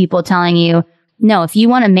successful people telling you, no, if you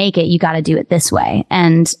want to make it, you got to do it this way.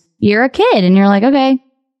 And you're a kid and you're like, okay,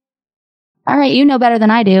 all right, you know better than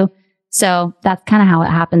I do. So that's kind of how it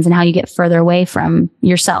happens and how you get further away from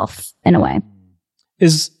yourself in a way.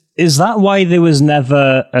 Is that why there was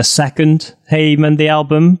never a second Hey Monday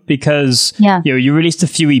album? Because you released a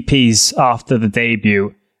few EPs after the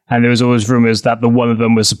debut, and there was always rumors that the one of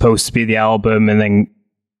them was supposed to be the album, and then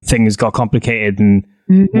things got complicated and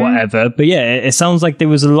whatever. But it sounds like there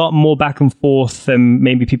was a lot more back and forth than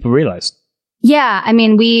maybe people realized. Yeah, I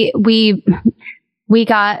mean, we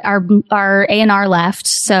got our A&R left,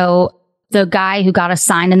 so the guy who got us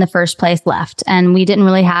signed in the first place left, and we didn't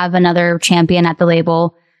really have another champion at the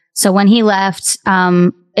label. So when he left,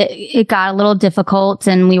 it got a little difficult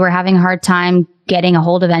and we were having a hard time getting a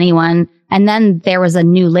hold of anyone. And then there was a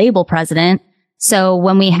new label president. So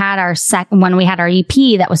when we had our EP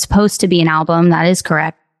that was supposed to be an album, that is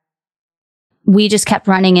correct, we just kept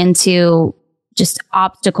running into just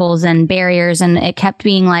obstacles and barriers. And it kept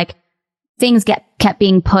being like things kept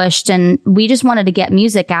being pushed, and we just wanted to get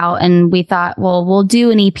music out. And we thought, well, we'll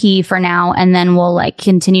do an EP for now. And then we'll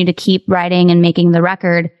continue to keep writing and making the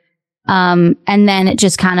record. And then it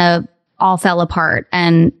just kind of all fell apart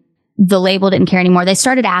and the label didn't care anymore. They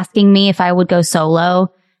started asking me if I would go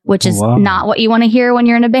solo, which is not what you want to hear when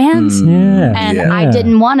you're in a band. I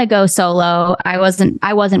didn't want to go solo. I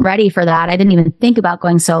wasn't ready for that. I didn't even think about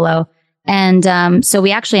going solo. And so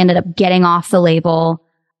we actually ended up getting off the label.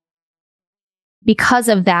 Because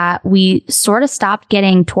of that, we sort of stopped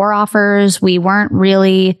getting tour offers. We weren't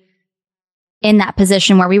really in that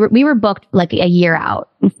position where we were booked like a year out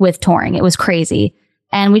with touring. It was crazy.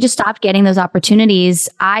 And we just stopped getting those opportunities.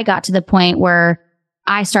 I got to the point where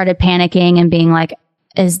I started panicking and being like,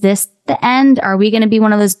 is this the end? Are we going to be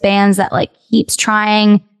one of those bands that like keeps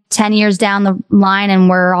trying 10 years down the line and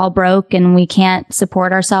we're all broke and we can't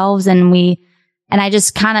support ourselves? And I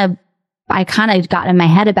just kind of got in my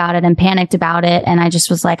head about it and panicked about it. And I just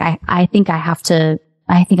was like, I think I have to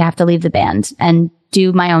leave the band and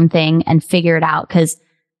do my own thing and figure it out. Cause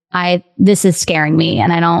this is scaring me.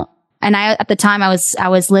 And at the time I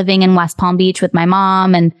was living in West Palm Beach with my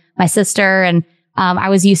mom and my sister. And, I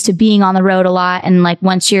was used to being on the road a lot. And like,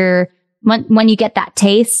 when you get that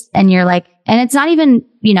taste and you're like, and it's not even,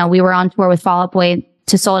 we were on tour with Fall Out Boy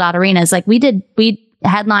to sold out arenas. Like we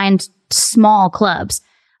headlined small clubs.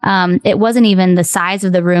 It wasn't even the size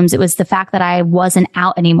of the rooms. It was the fact that I wasn't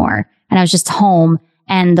out anymore and I was just home,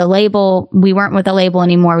 and we weren't with the label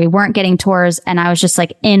anymore. We weren't getting tours. And I was just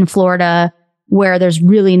like in Florida where there's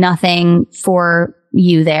really nothing for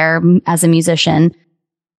you there as a musician.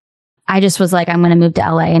 I just was like, I'm going to move to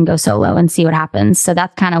LA and go solo and see what happens. So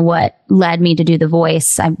that's kind of what led me to do The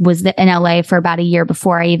Voice. I was in LA for about a year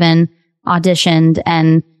before I even auditioned.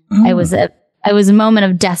 And it was a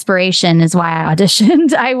moment of desperation is why I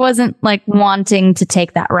auditioned. I wasn't like wanting to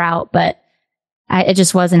take that route, but it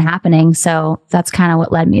just wasn't happening. So that's kind of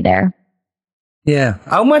what led me there. Yeah.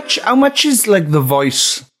 How much is like The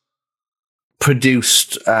Voice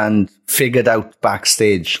produced and figured out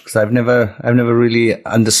backstage? Because I've never really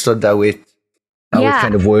understood how it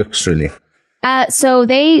kind of works, really. So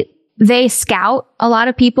they scout a lot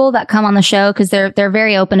of people that come on the show because they're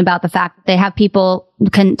very open about the fact that they have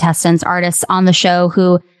contestants, artists on the show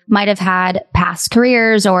who might have had past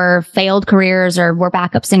careers or failed careers or were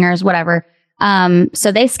backup singers, whatever.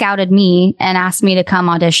 So they scouted me and asked me to come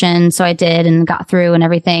audition. So I did and got through and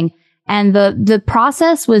everything. And the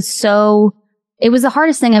process was it was the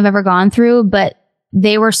hardest thing I've ever gone through, but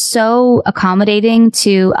they were so accommodating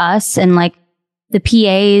to us. And like the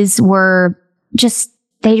PAs were just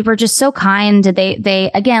so kind.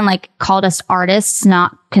 They again, like called us artists,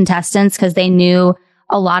 not contestants, because they knew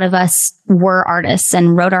a lot of us were artists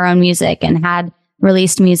and wrote our own music and had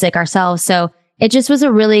released music ourselves. So it just was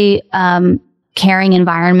a really, caring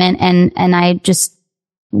environment. And I just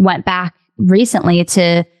went back recently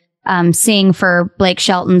to sing for Blake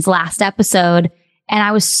Shelton's last episode. And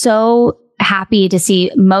I was so happy to see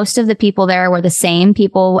most of the people there were the same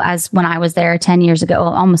people as when I was there 10 years ago,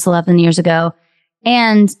 almost 11 years ago.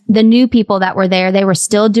 And the new people that were there, they were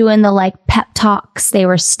still doing the like pep talks. They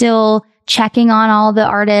were still checking on all the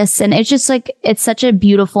artists. And it's just like, it's such a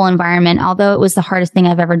beautiful environment. Although it was the hardest thing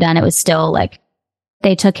I've ever done, it was still like,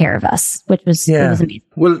 they took care of us, which was, it was amazing.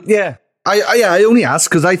 Well, yeah. I only asked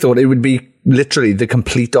because I thought it would be literally the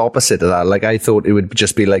complete opposite of that. Like I thought it would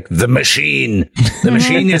just be like the machine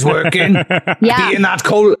is working. Yeah. Be in that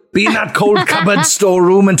cold cupboard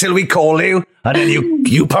storeroom until we call you, and then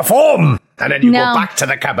you perform, and then you go back to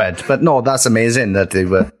the cupboard. But no, that's amazing that they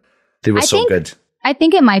were so good. I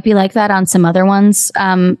think it might be like that on some other ones.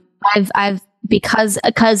 Because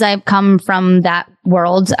I've come from that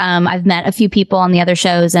world. I've met a few people on the other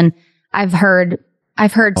shows, and I've heard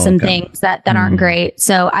some things that aren't great.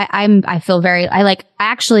 So I feel very,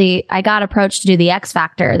 I got approached to do the X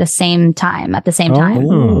Factor at the same time.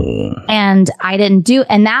 And I didn't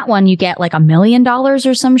and that one you get like $1 million or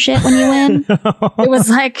some shit when you win. It was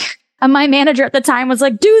like, my manager at the time was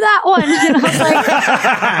like, do that one. And I was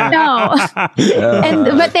like,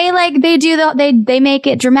 no. But they make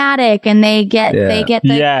it dramatic, and they get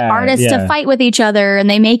the artists to fight with each other, and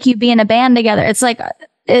they make you be in a band together.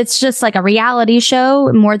 It's just like a reality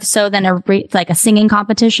show more so than a singing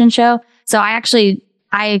competition show. So I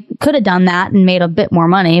could have done that and made a bit more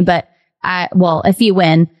money, but if you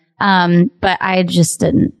win, but I just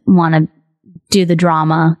didn't want to do the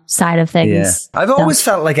drama side of things. Yeah. I've always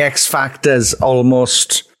felt like X Factor's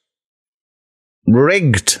almost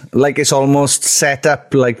rigged. Like it's almost set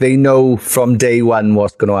up like they know from day one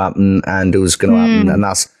what's going to happen and who's going to happen. And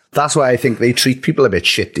that's why I think they treat people a bit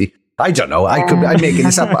shitty. I don't know. I'm making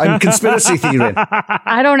this up. I'm conspiracy theory.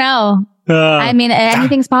 I don't know. I mean,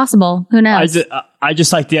 anything's possible. Who knows? I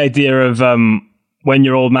just like the idea of when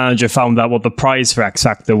your old manager found out what the prize for X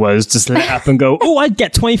Factor was, just lit up and go, oh, I'd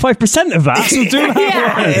get 25% of that, so do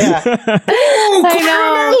that.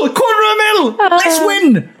 Oh, quarter of a mil! Let's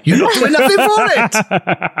win! You're not doing nothing for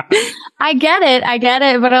it! I get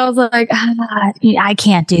it, but I was like, I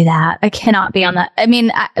can't do that. I cannot be on that. I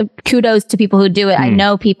mean, kudos to people who do it. I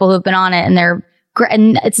know people who've been on it, and they're great.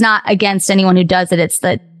 And it's not against anyone who does it. It's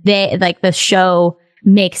that the show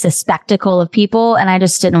makes a spectacle of people, and I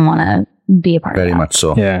just didn't want to be a part of that. Very much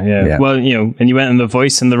so. Yeah. Well, and you went on The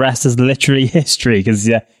Voice, and the rest is literally history, because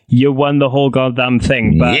you won the whole goddamn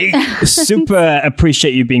thing. But super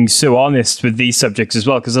appreciate you being so honest with these subjects as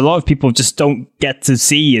well, because a lot of people just don't get to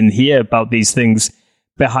see and hear about these things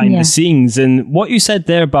behind the scenes. And what you said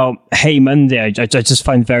there about Hey Monday, I just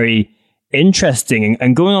find very interesting.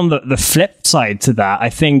 And going on the flip side to that, I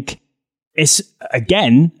think it's,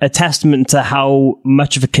 again, a testament to how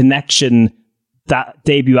much of a connection that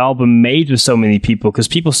debut album made with so many people, because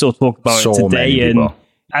people still talk about it today. And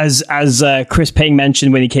as Chris Payne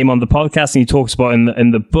mentioned when he came on the podcast, and he talks about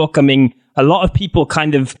in the book, I mean, a lot of people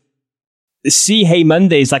kind of see Hey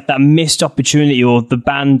Mondays like that missed opportunity, or the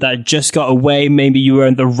band that just got away. Maybe you were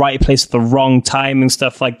in the right place at the wrong time and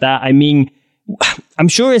stuff like that. I mean, I'm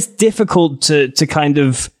sure it's difficult to kind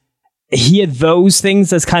of hear those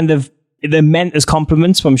things as kind of, they're meant as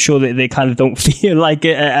compliments, but I'm sure that they kind of don't feel like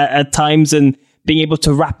it at times, and being able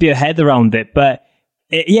to wrap your head around it. But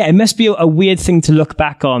it must be a weird thing to look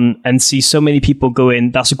back on and see so many people go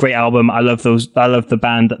in, that's a great album, I love the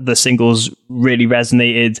band, the singles really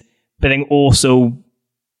resonated, but then also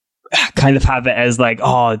kind of have it as like,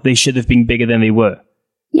 oh, they should have been bigger than they were.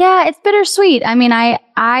 Yeah, it's bittersweet. I mean, I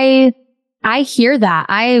hear that.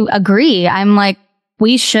 I agree. I'm like,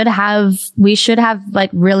 we should have like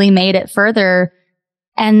really made it further.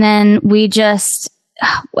 And then we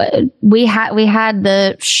had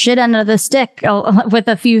the shit end of the stick with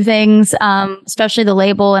a few things, especially the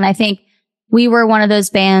label. And I think we were one of those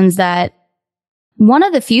bands one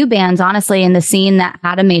of the few bands, honestly, in the scene that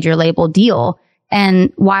had a major label deal.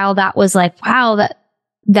 And while that was like, wow,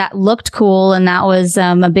 that looked cool, and that was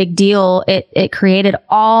a big deal, it created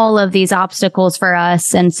all of these obstacles for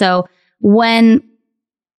us. And so when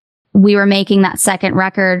we were making that second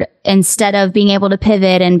record, instead of being able to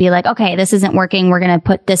pivot and be like, okay, this isn't working, we're going to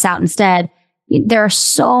put this out instead, there are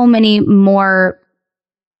so many more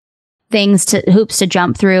hoops to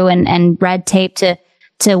jump through and red tape to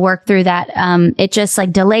work through that. It just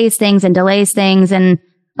like delays things. And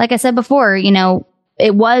like I said before,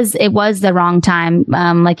 it was the wrong time,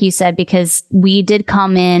 like you said, because we did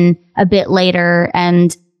come in a bit later,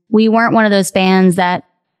 and we weren't one of those bands that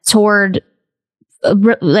toured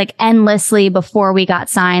like endlessly before we got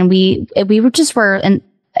signed. We were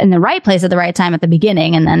in the right place at the right time at the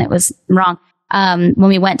beginning, and then it was wrong. When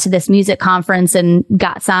we went to this music conference and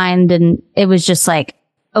got signed, and it was just like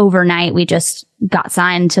overnight, we just got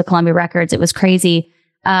signed to Columbia Records. It was crazy.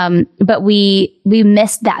 But we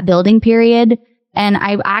missed that building period. And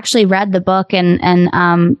I actually read the book, and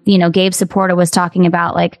Gabe Saporta was talking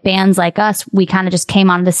about like bands like us, we kind of just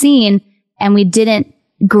came onto the scene, and we didn't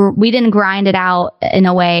grind it out in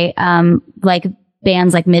a way, like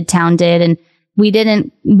bands like Midtown did. And we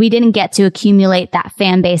didn't get to accumulate that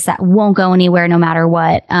fan base that won't go anywhere no matter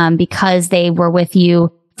what, because they were with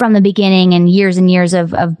you from the beginning and years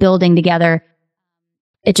of building together.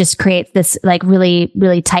 It just creates this like really,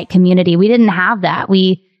 really tight community. We didn't have that.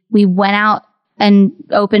 We went out and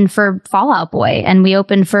opened for Fall Out Boy, and we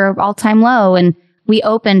opened for All Time Low, and we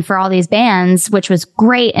opened for all these bands, which was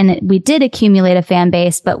great. And we did accumulate a fan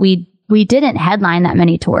base, but we didn't headline that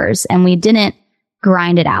many tours, and we didn't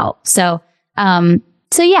grind it out. So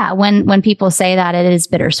yeah, when people say that, it is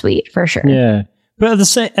bittersweet for sure. Yeah. But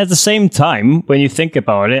at the same time, when you think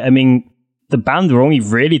about it, I mean, the band were only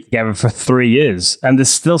really together for 3 years, and there's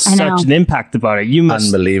still such an impact about it. You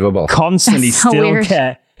must unbelievable constantly so still weird.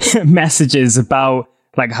 get messages about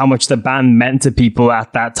like how much the band meant to people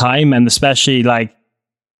at that time, and especially like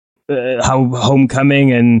how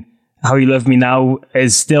Homecoming and How You Love Me Now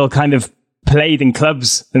is still kind of played in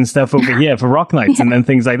clubs and stuff over here for rock nights and then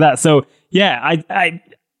things like that. So yeah,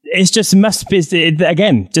 it's just must be,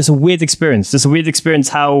 again, just a weird experience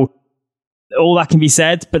how all that can be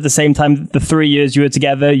said, but at the same time, the 3 years you were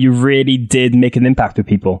together, you really did make an impact with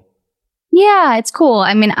people. Yeah, it's cool.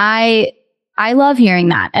 I mean, I love hearing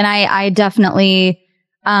that. And I definitely,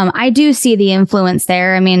 I do see the influence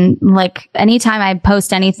there. I mean, like anytime I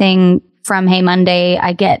post anything from Hey Monday,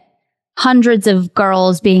 I get hundreds of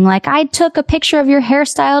girls being like, I took a picture of your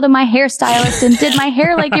hairstyle to my hairstylist and did my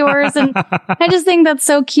hair like yours. And I just think that's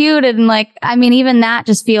so cute. And like, I mean, even that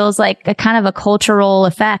just feels like a kind of a cultural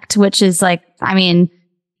effect, which is like, I mean,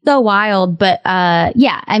 so wild. But,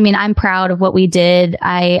 yeah, I mean, I'm proud of what we did.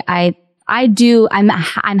 I'm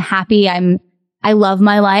happy. I love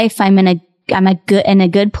my life. I'm in a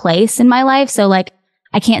good place in my life. So like,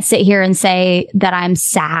 I can't sit here and say that I'm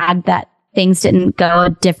sad that things didn't go a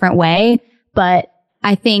different way. But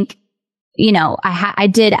I think, you know, I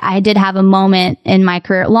did have a moment in my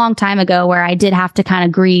career a long time ago where I did have to kind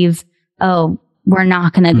of grieve. Oh, we're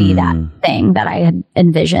not going to be that thing that I had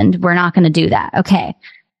envisioned. We're not going to do that. Okay.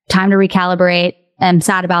 Time to recalibrate. I'm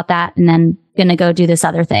sad about that. And then going to go do this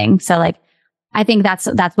other thing. So like, I think that's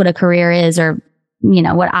what a career is, or, you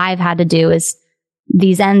know, what I've had to do is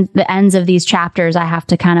the ends of these chapters. I have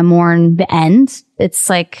to kind of mourn the end. It's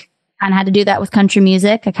like, kind of had to do that with country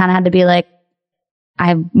music. I kind of had to be like,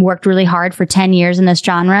 I've worked really hard for 10 years in this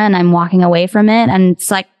genre and I'm walking away from it. And it's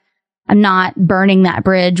like, I'm not burning that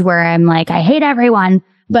bridge where I'm like, I hate everyone,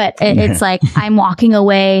 but it's like, I'm walking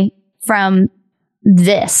away from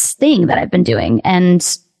this thing that I've been doing. And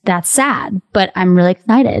that's sad, but I'm really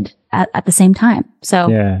excited at the same time. So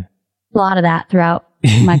a lot of that throughout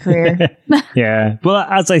my career. Yeah. Well,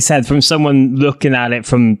 as I said, from someone looking at it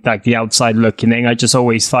from like the outside looking in, I just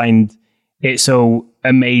always find it so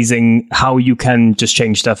amazing how you can just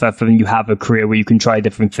change stuff up and you have a career where you can try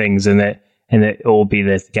different things and it all be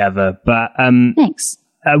there together. But thanks.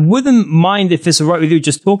 I wouldn't mind if it's all right with you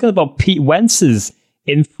just talking about Pete Wentz's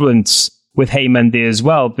influence with Hey Monday as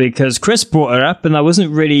well, because Chris brought her up and I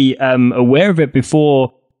wasn't really aware of it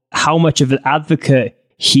before, how much of an advocate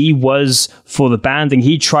he was for the band, and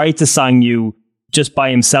he tried to sign you just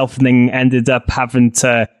by himself and then ended up having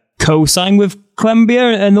to co-sign with Columbia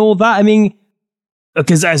and all that. I mean,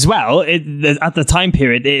 because as well, at the time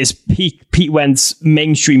period, it is Pete Wentz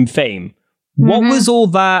mainstream fame. What was all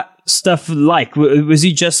that stuff like? Was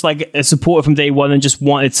he just like a supporter from day one and just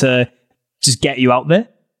wanted to just get you out there?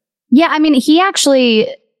 Yeah, I mean,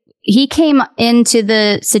 he came into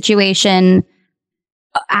the situation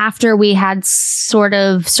after we had sort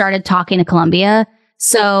of started talking to Columbia.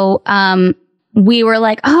 So, we were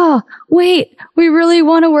like, oh, wait, we really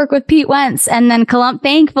want to work with Pete Wentz. And then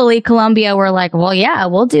thankfully Columbia were like, well, yeah,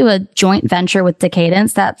 we'll do a joint venture with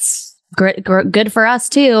Decadence. That's good for us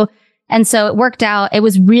too. And so it worked out. It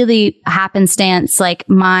was really happenstance. Like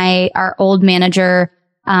our old manager,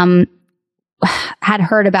 had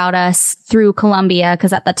heard about us through Columbia.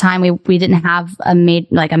 Cause at the time we didn't have a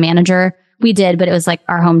manager. We did, but it was like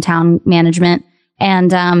our hometown management.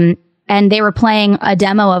 And they were playing a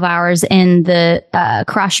demo of ours in the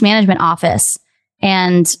Crush management office.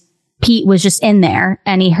 And Pete was just in there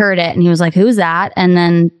and he heard it and he was like, who's that? And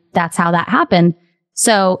then that's how that happened.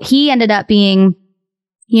 So he ended up being,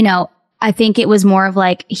 you know, I think it was more of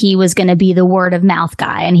like he was going to be the word of mouth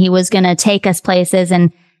guy and he was going to take us places.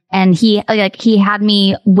 And he had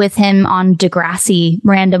me with him on Degrassi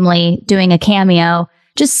randomly doing a cameo.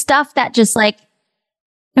 Just stuff that just like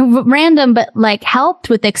random, but like helped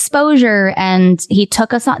with exposure. And they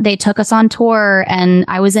took us on tour and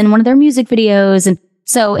I was in one of their music videos. And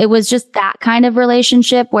so it was just that kind of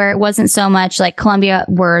relationship where it wasn't so much like Columbia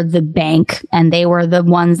were the bank and they were the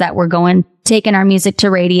ones that were taking our music to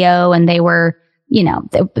radio. And they were, you know,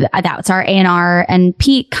 that's our A&R. And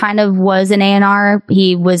Pete kind of was an A&R.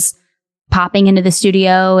 He was popping into the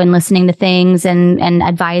studio and listening to things and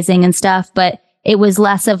advising and stuff. But it was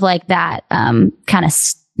less of like that kind of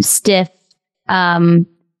stiff,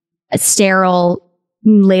 sterile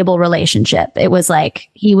label relationship. It was like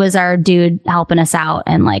he was our dude helping us out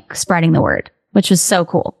and like spreading the word, which was so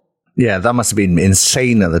cool. Yeah, that must have been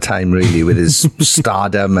insane at the time, really, with his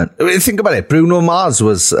stardom. And think about it. Bruno Mars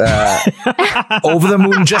was over the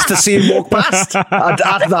moon just to see him walk past at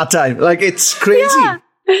that time. Like, it's crazy. Yeah,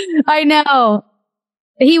 I know.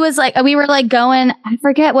 He was like, we were like going, I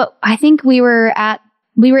forget what, I think we were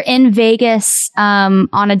in Vegas, on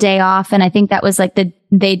a day off. And I think that was like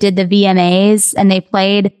they did the VMAs and they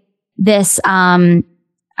played this,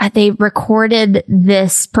 they recorded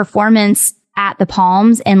this performance at the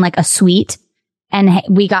Palms in like a suite and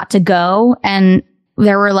we got to go and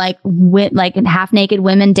there were like half naked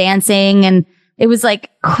women dancing and it was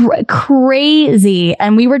like crazy.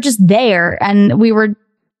 And we were just there and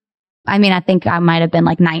I think I might have been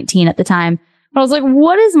like 19 at the time. But I was like,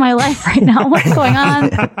 what is my life right now? What's going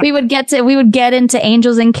on? We would get into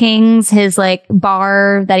Angels and Kings, his like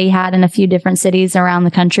bar that he had in a few different cities around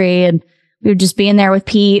the country. And we would just be in there with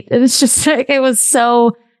Pete. It was just like, it was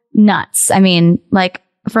so nuts. I mean, like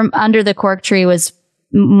from Under the Cork Tree was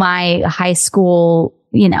my high school,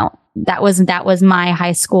 that was my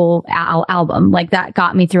high school album. Like that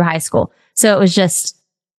got me through high school. So it was just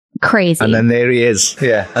crazy. And then there he is.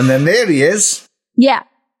 Yeah. And then there he is. Yeah.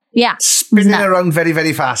 Yeah. Spinning around very,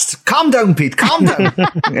 very fast. Calm down, Pete. Calm down.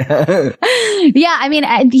 Yeah. I mean,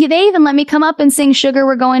 they even let me come up and sing Sugar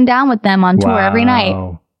We're Going Down with them on tour every night.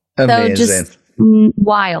 Amazing. So just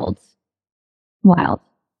wild.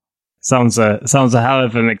 Sounds a hell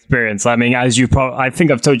of an experience. I mean, I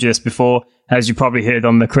think I've told you this before, as you probably heard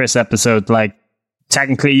on the Chris episode, like,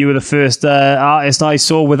 technically you were the first artist I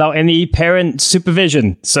saw without any parent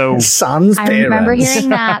supervision. So sans parents. I remember hearing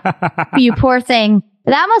that. You poor thing.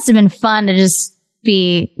 That must have been fun to just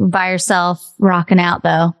be by yourself rocking out,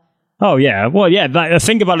 though. Oh, yeah. Well, yeah.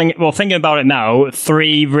 Thinking about it now,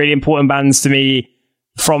 3 really important bands to me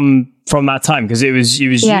from that time, because it was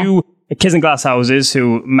you, Kids in Glass Houses,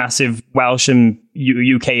 who massive Welsh and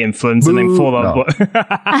UK influence, and then Fallout Boy,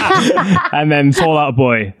 and then Fallout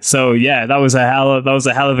Boy. So yeah, that was a hell of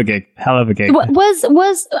a gig.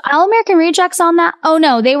 Was All American Rejects on that? Oh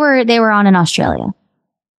no, they were on in Australia.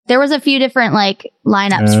 There was a few different like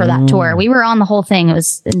lineups for that tour. We were on the whole thing. It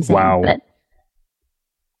was insane. Wow. But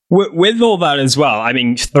with all that as well, I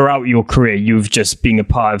mean, throughout your career, you've just been a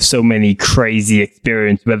part of so many crazy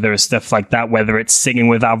experiences, whether it's stuff like that, whether it's singing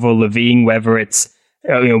with Avril Lavigne, whether it's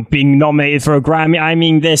being nominated for a Grammy. I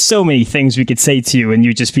mean, there's so many things we could say to you, and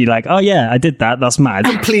you just be like, oh yeah, I did that. That's mad.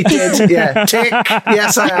 Completed. Yeah. Tick.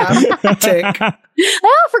 Yes, I am. Tick. I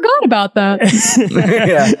forgot about that.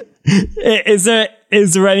 Yeah.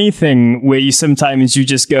 Is there anything where you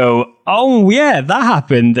just go, oh yeah, that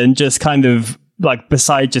happened, and just kind of like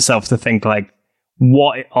beside yourself to think like,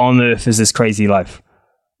 what on earth is this crazy life?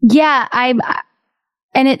 Yeah, and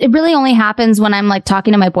it really only happens when I'm like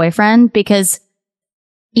talking to my boyfriend, because,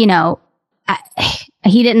 he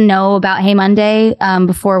didn't know about Hey Monday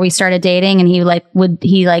before we started dating, and he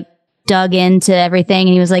dug into everything,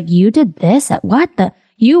 and he was like, you did this at what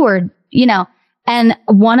you were, and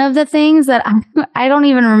one of the things that I don't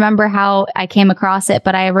even remember how I came across it,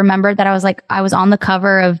 but I remembered that I was on the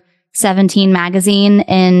cover of 17 magazine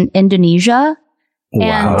in Indonesia.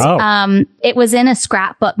 Wow. And it was in a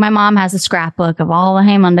scrapbook. My mom has a scrapbook of all the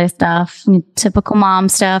Hey Monday stuff, typical mom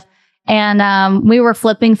stuff. And we were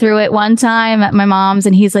flipping through it one time at my mom's,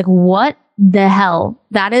 and he's like, what the hell?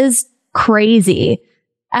 That is crazy.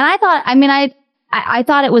 And I thought, I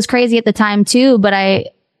thought it was crazy at the time too, but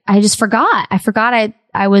I just forgot.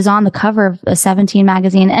 I was on the cover of a 17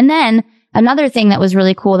 magazine. And then another thing that was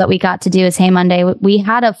really cool that we got to do is Hey Monday. We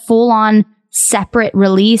had a full-on separate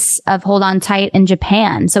release of Hold On Tight in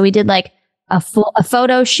Japan. So we did like a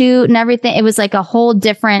photo shoot and everything. It was like a whole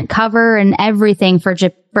different cover and everything for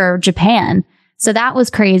Japan. So that was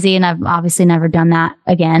crazy. And I've obviously never done that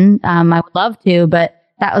again. I would love to, but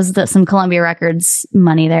that was some Columbia Records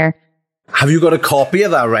money there. Have you got a copy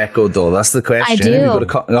of that record though? That's the question. I do. Have you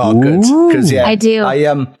got good. Because I do.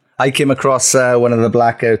 I came across one of the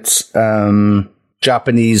Blackouts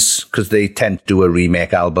Japanese, because they tend to do a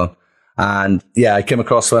remake album. And yeah, I came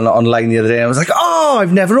across one online the other day, and I was like, oh,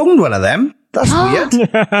 I've never owned one of them. That's weird.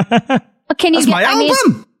 Can you That's my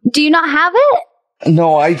album. Do you not have it?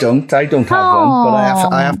 No, I don't. I don't have one,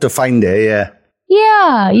 but I have to find it. Yeah.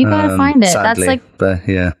 Yeah, you gotta find it. Sadly, that's but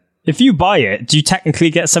yeah. If you buy it, do you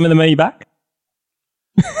technically get some of the money back?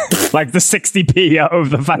 Like the 60p out of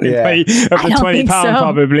the fucking £20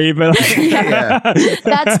 probably, but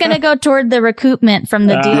that's gonna go toward the recoupment from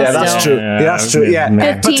the deal. Yeah, that's true. That's true. Yeah,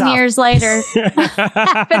 15 years later.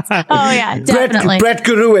 Oh yeah, definitely. Brett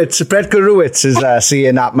Gurewitz is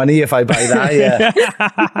seeing that money if I buy that. Yeah.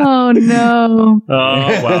 Oh no.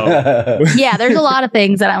 Oh wow. Yeah, there's a lot of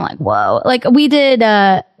things that I'm like, whoa. Like we did.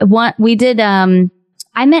 I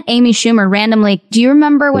met Amy Schumer randomly. Do you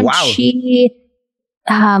remember when she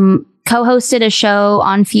co-hosted a show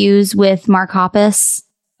on Fuse with Mark Hoppus?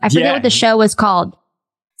 I forget what the show was called.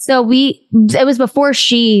 So it was before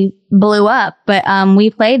she blew up, but we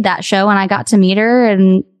played that show, and I got to meet her,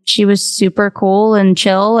 and she was super cool and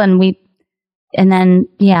chill, and then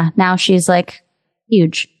now she's like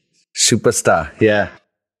huge. Superstar. Yeah.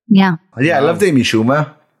 Yeah. Yeah, I loved Amy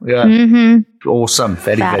Schumer. Yeah. Mm-hmm. Awesome.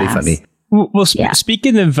 Very, very funny. Well,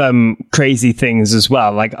 speaking of crazy things as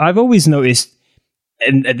well, like I've always noticed,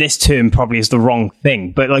 and this term probably is the wrong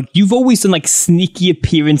thing, but like you've always done like sneaky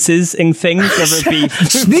appearances in things, whether it be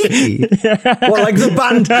sneaky. Well, like the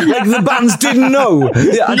bands didn't know.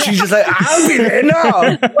 Yeah, and she's just like, I'll be there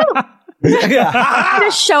now.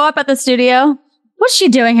 Just show up at the studio. What's she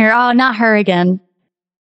doing here? Oh, not her again.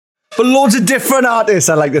 But loads of different artists,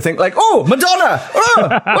 I like to think, like, oh, Madonna. Oh,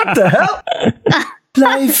 what the hell?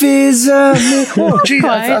 Life is oh, gee,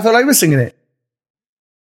 I thought I was singing it.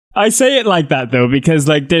 I say it like that though, because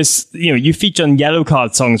like there's, you feature on Yellow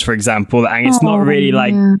Card songs, for example, and it's not really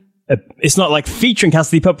like, it's not like featuring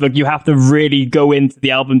Cassadee Pope. Like you have to really go into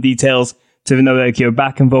the album details to know like your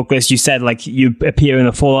backing vocalist. You said like you appear in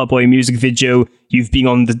a Fall Out Boy music video. You've been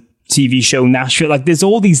on the TV show Nashville. Like there's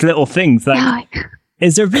all these little things. Like,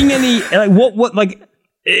 is there been any, like what, like,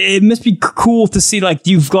 it must be cool to see like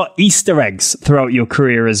you've got Easter eggs throughout your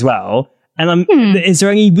career as well. And is there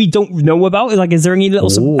any we don't know about? Like, is there any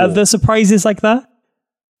little other surprises like that?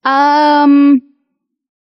 Well,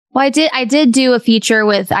 I did do a feature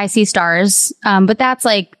with I See Stars, but that's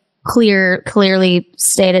like clearly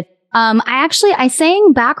stated. I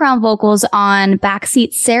sang background vocals on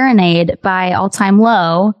Backseat Serenade by All Time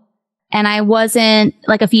Low, and I wasn't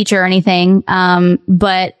like a feature or anything.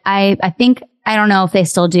 But I think, I don't know if they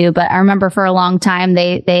still do, but I remember for a long time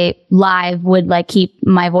they live would like keep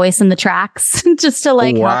my voice in the tracks just to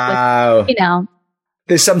like help with,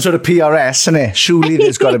 There's some sort of PRS, isn't it? Surely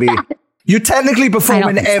there's got to be. You're technically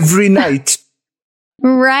performing every night.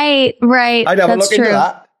 Right. I'd have a look into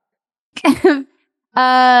that.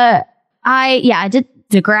 I did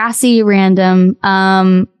Degrassi random.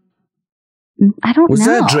 I don't know. Was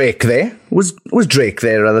there Drake there? Was Drake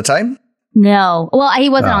there at the time? No. Well, he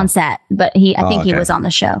wasn't on set, but I think he was on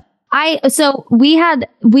the show. I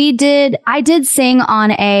did sing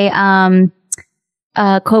on a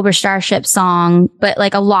Cobra Starship song, but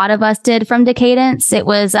like a lot of us did from Decadence. It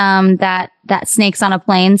was that Snakes on a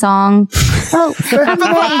Plane song. Oh,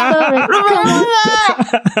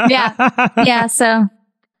 yeah. So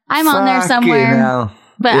I'm on there somewhere,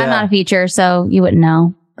 but I'm not a feature, so you wouldn't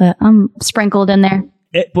know. But I'm sprinkled in there.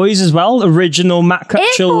 It Boys as well, original Matt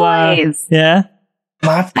Cutchell. It Boys. Yeah,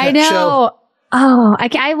 Matt Cutchell. I know. Oh,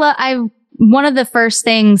 I one of the first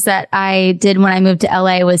things that I did when I moved to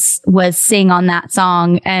LA was sing on that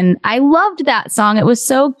song, and I loved that song. It was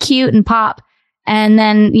so cute and pop. And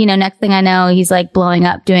then, next thing I know, he's like blowing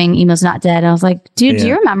up doing Emo's Not Dead. I was like, dude, do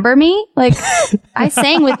you remember me? Like, I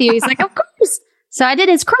sang with you. He's like, of course. So I did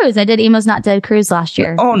his cruise. I did Emo's Not Dead cruise last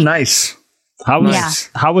year. Oh, nice. How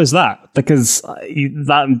was that? Because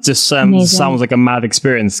that just sounds like a mad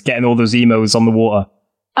experience, getting all those emos on the water.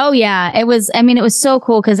 Oh yeah, it was so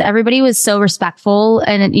cool because everybody was so respectful,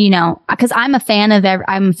 and because I'm a fan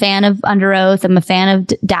of Under Oath, I'm a fan of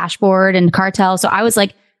Dashboard and Cartel, so I was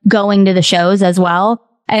like going to the shows as well,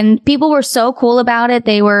 and people were so cool about it.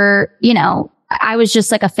 They were, I was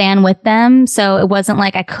just like a fan with them, so it wasn't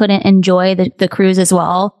like I couldn't enjoy the cruise as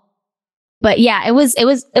well. But yeah, it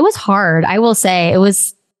was hard. I will say it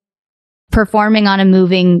was performing on a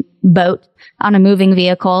moving boat, on a moving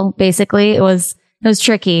vehicle. Basically, it was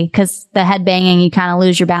tricky because the headbanging, you kind of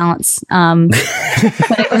lose your balance. But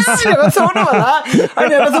it was I never thought about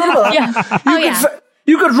that. Yeah.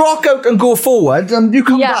 You could rock out and go forward, and you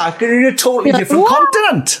come back and you're in a totally different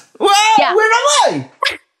continent. Wow, where am I?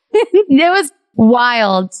 It was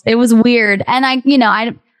wild. It was weird, and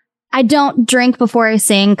I don't drink before I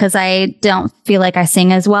sing because I don't feel like I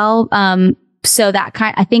sing as well. So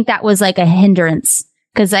I think that was like a hindrance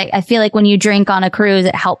because I feel like when you drink on a cruise,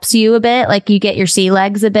 it helps you a bit. Like you get your sea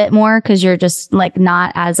legs a bit more because you're just like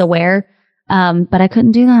not as aware. But I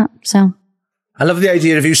couldn't do that. So I love the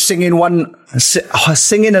idea of you singing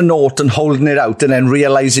a note and holding it out and then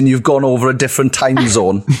realizing you've gone over a different time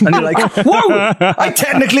zone. And you're like, whoa, I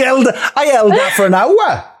held that for an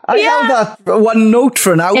hour. I held that one note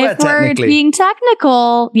for an hour, technically. We're being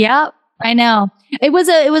technical. Yep, I know. It was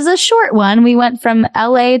a short one. We went from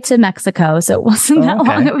LA to Mexico, so it wasn't that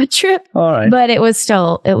long of a trip. All right. But it was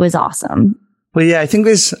awesome. Well, yeah, I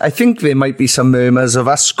think there might be some murmurs of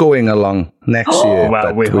us going along next year.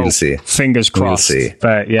 Well, we'll see. Fingers crossed. We'll see.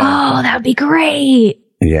 But yeah. Oh, that would be great.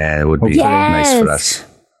 Yeah, it would be very nice for us.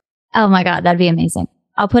 Oh my God, that'd be amazing.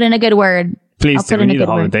 I'll put in a good word. Please do. We need a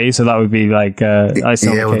holiday, so that would be like...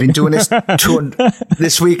 we've been doing this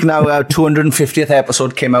this week now. Our 250th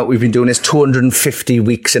episode came out. We've been doing this 250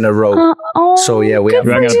 weeks in a row. So yeah, we have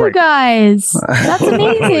you guys. That's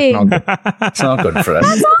amazing. It's not good for us.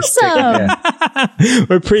 That's awesome.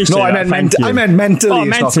 We appreciate I meant mentally. Oh,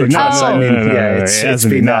 mentally.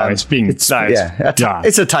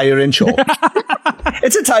 It's a tiring show.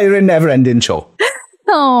 It's a tiring, never-ending show.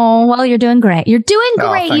 Oh, well, you're doing great. You're doing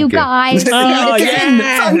great, you guys.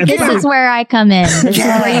 This is where I come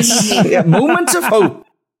in. Moments of hope.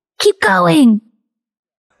 Keep going.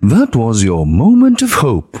 That was your moment of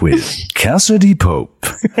hope with Cassadee Pope.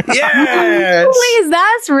 Yes! Please,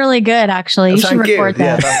 that's really good, actually. You should record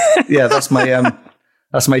that. That's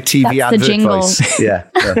my TV that's advert the jingle. voice. Yeah.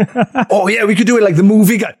 Oh, yeah, we could do it like the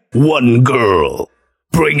movie guy. One girl.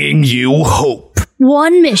 bringing you hope.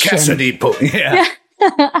 One mission. Cassadee Pope. Yeah.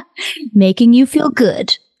 Making you feel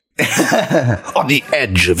good. On the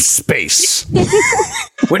edge of space.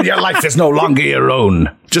 When your life is no longer your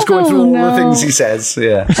own. Just going through all the things he says.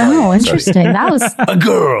 Yeah. Oh, interesting. That was a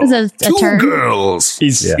girl. Was a two turn. girls.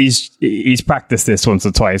 He's practiced this once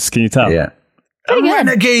or twice. Can you tell? Yeah. Pretty good.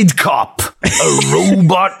 Renegade cop. A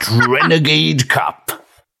robot renegade cop.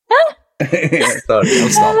 Sorry, I'll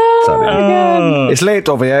stop. Sorry. It's late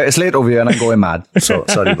over here. And I'm going mad. So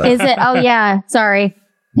sorry about that. Is it? Oh, yeah. Sorry.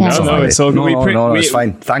 Yeah. No, it's all good. No, it's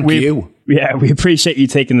fine. Thank you. Yeah, we appreciate you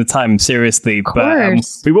taking the time, seriously. But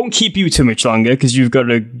we won't keep you too much longer because you've got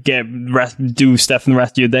to do stuff in the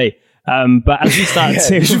rest of your day. But as we start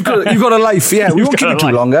to... you've got a life, yeah. We won't keep you too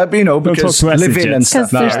longer, because living and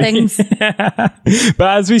stuff. Because there's things.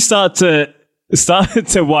 But as we start to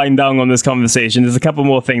wind down on this conversation, there's a couple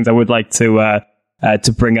more things I would like to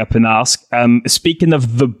bring up and ask. Speaking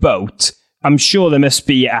of the boat, I'm sure there must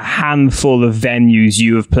be a handful of venues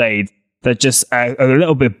you have played that just are a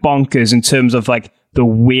little bit bonkers in terms of like the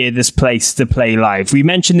weirdest place to play live. We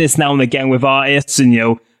mentioned this now and again with artists, and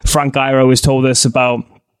Frank Iroh has told us about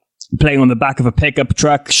playing on the back of a pickup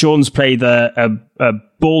truck. Sean's played a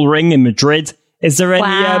bull ring in Madrid. Is there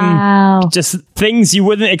any just things you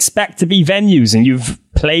wouldn't expect to be venues and you've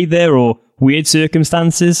played there, or weird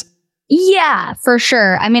circumstances? Yeah, for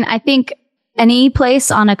sure. I mean, I think any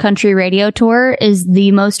place on a country radio tour is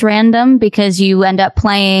the most random because you end up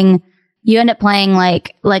playing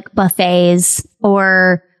like buffets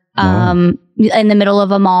or in the middle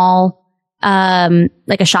of a mall,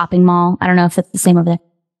 like a shopping mall. I don't know if it's the same over there.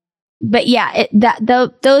 But yeah,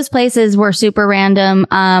 those places were super random.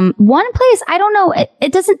 One place, I don't know,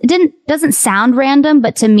 it doesn't sound random,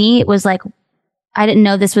 but to me it was like, I didn't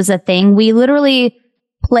know this was a thing. We literally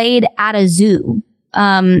played at a zoo.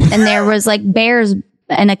 And there was like bears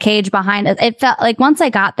in a cage behind us. It felt like once I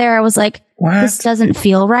got there, I was like, this doesn't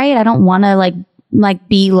feel right. I don't want to like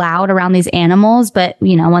be loud around these animals. But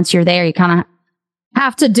once you're there, you kind of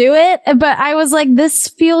have to do it. But I was like, this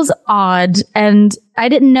feels odd. And I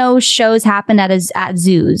didn't know shows happened at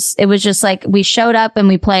zoos. It was just like, we showed up and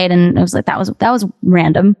we played, and it was like, that was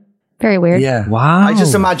random. Very weird. Yeah. Wow. I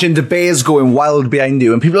just imagined the bears going wild behind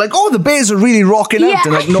you, and people are like, oh, the bears are really rocking out.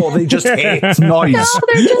 And like, no, they just hate noise.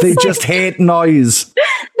 They just hate noise.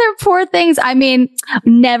 They're poor things. I mean,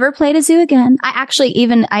 never played a zoo again.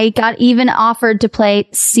 I got even offered to play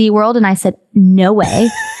SeaWorld, and I said, no way,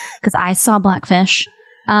 because I saw blackfish.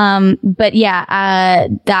 But yeah,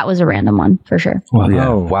 that was a random one for sure. Wow.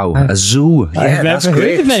 Yeah. Wow. A zoo. Yeah, I've never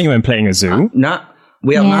heard of anyone playing a zoo. Nah.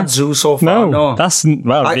 We haven't had zoo so far. No.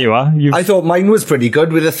 There you are. I thought mine was pretty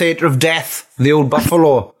good with the Theatre of Death, the old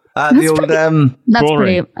buffalo. That's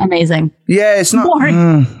pretty amazing. Yeah, it's not. Bull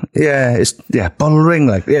ring.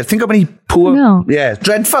 Think how many poor. No. Yeah, it's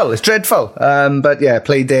dreadful. It's dreadful. But yeah,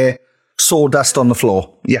 played there. Sawdust on the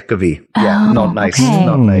floor. Yuckovy. Yeah, not nice. Okay.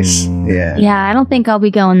 Not nice. Yeah. Yeah, I don't think I'll be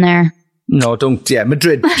going there. No, don't. Yeah,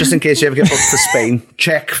 Madrid. Just in case you ever get booked for Spain,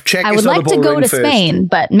 check. I would like to go to Spain,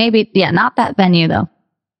 but maybe not that venue though.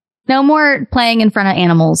 No more playing in front of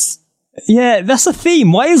animals. Yeah, that's the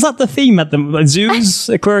theme. Why is that the theme at the zoos,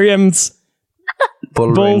 aquariums,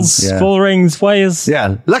 bulls, bull rings? Why is?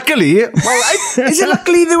 Yeah, luckily. Is it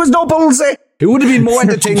luckily there was no bulls there? It would have been more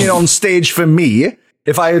entertaining on stage for me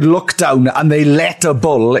if I had looked down and they let a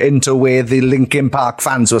bull into where the Linkin Park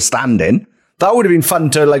fans were standing. That would have been fun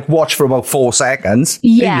to watch for about 4 seconds.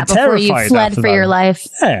 Yeah, before you fled for your life.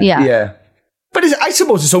 Yeah. But I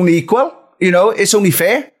suppose it's only equal. It's only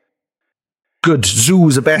fair. Good.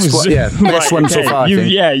 Zoo's the best one. Yeah, best one so far.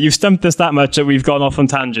 You've stumped us that much that we've gone off on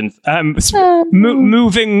tangents.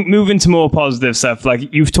 Moving to more positive stuff.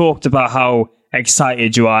 Like, you've talked about how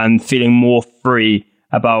excited you are and feeling more free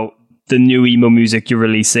about the new emo music you're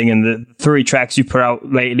releasing and the 3 tracks you put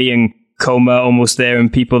out lately, and Coma, Almost There,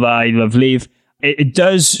 and People That I Love Leave. It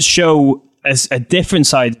does show a different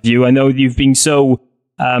side of you. I know you've been so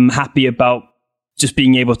happy about just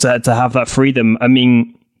being able to have that freedom. I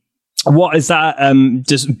mean, what is that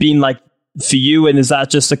just been like for you? And is that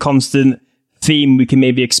just a constant theme we can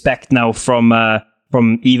maybe expect now from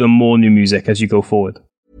even more new music as you go forward?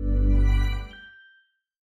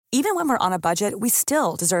 Even when we're on a budget, we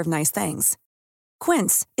still deserve nice things.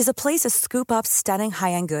 Quince is a place to scoop up stunning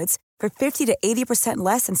high-end goods for 50 to 80%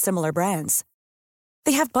 less than similar brands.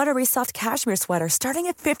 They have buttery soft cashmere sweaters starting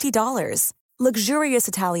at $50, luxurious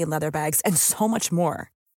Italian leather bags, and so much more.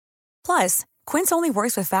 Plus, Quince only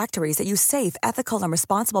works with factories that use safe, ethical, and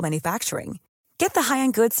responsible manufacturing. Get the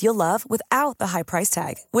high-end goods you'll love without the high price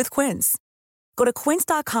tag with Quince. Go to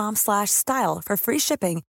quince.com/style for free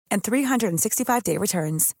shipping and 365-day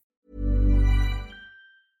returns.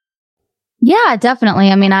 Yeah, definitely.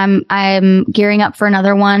 I mean, I'm gearing up for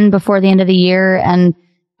another one before the end of the year, and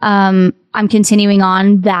I'm continuing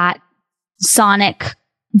on that sonic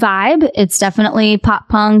vibe. It's definitely pop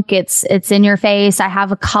punk. It's in your face. I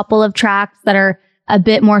have a couple of tracks that are a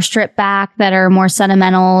bit more stripped back, that are more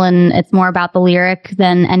sentimental, and it's more about the lyric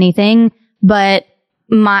than anything. But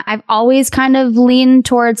I've always kind of leaned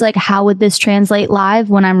towards like, how would this translate live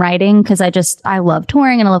when I'm writing? Cause I love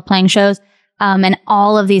touring and I love playing shows. And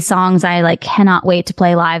all of these songs I like cannot wait to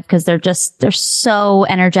play live because they're so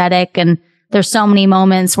energetic, and there's so many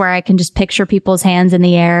moments where I can just picture people's hands in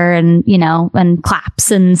the air and, and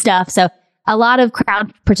claps and stuff. So a lot of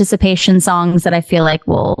crowd participation songs that I feel like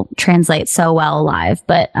will translate so well live.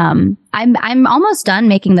 But, I'm almost done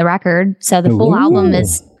making the record. So the full album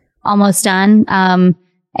is almost done.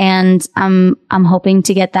 And I'm hoping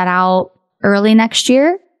to get that out early next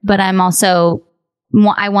year, but I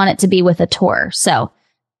want it to be with a tour. So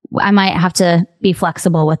I might have to be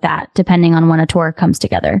flexible with that depending on when a tour comes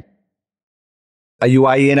together. Are you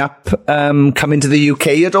eyeing up coming to the UK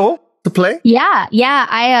at all to play? Yeah.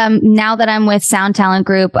 I now that I'm with Sound Talent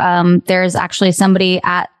Group, there's actually somebody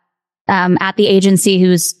at the agency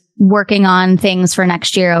who's working on things for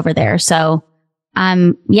next year over there. So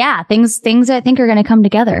things I think are going to come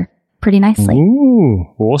together pretty nicely. Ooh,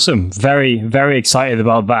 awesome. Very, very excited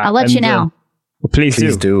about that. I'll let you know. Well, please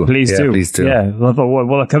do. Please do. Yeah,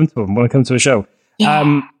 will I come to them? Will I come to a show?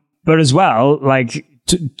 Yeah. But as well, like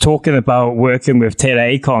talking about working with Taylor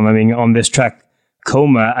Akon, I mean, on this track,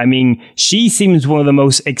 Coma, I mean, she seems one of the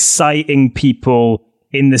most exciting people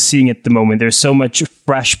in the scene at the moment. There's so much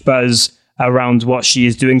fresh buzz around what she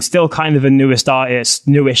is doing. Still kind of a newish artist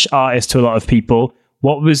to a lot of people.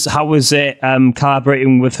 How was it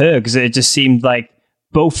collaborating with her? Because it just seemed like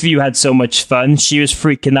both of you had so much fun. She was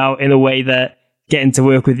freaking out in a way that getting to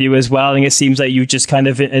work with you as well, and it seems like you just kind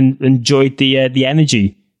of enjoyed the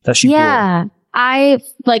energy that she brought. I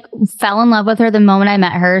fell in love with her the moment I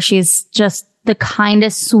met her. She's just the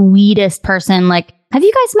kindest, sweetest person. Like, have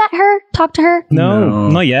you guys met her? Talked to her? No,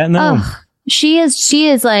 not yet. No. Ugh, she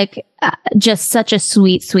is like just such a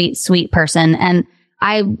sweet, sweet, sweet person. And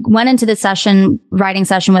I went into the writing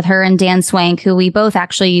session with her and Dan Swank, who we both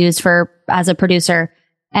actually used as a producer.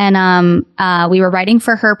 And we were writing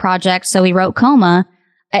for her project, so we wrote Coma.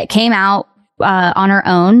 It came out on her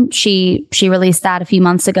own. She released that a few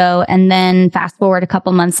months ago, and then fast forward a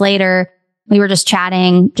couple months later, we were just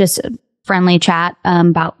chatting, just friendly chat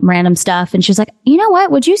about random stuff, and she was like, "You know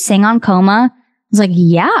what? Would you sing on Coma?" I was like,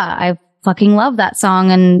 "Yeah, I fucking love that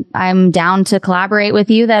song, and I'm down to collaborate with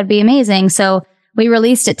you. That'd be amazing." So we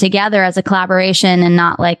released it together as a collaboration, and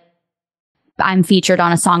not like I'm featured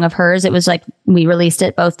on a song of hers. It was like we released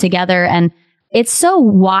it both together, and it's so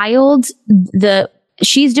wild.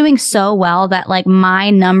 She's doing so well that like my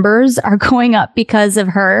numbers are going up because of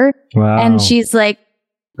her. Wow. And she's like,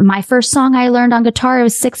 my first song I learned on guitar, it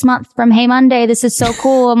was 6 months from Hey Monday. This is so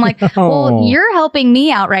cool. I'm like, well, you're helping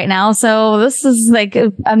me out right now. So this is like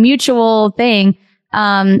a mutual thing.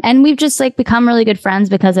 And we've just like become really good friends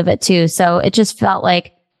because of it too. So it just felt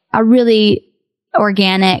like a really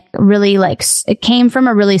organic, really like it came from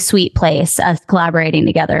a really sweet place, us collaborating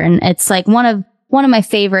together. And it's like one of my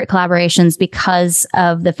favorite collaborations because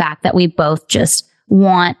of the fact that we both just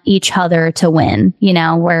want each other to win.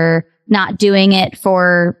 We're not doing it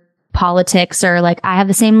for politics or like I have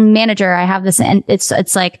the same manager, I have this, and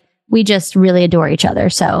it's like we just really adore each other.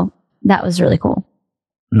 So that was really cool.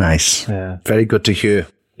 Nice. Yeah. Very good to hear.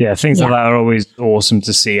 Yeah, things like that are always awesome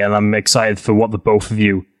to see, and I'm excited for what the both of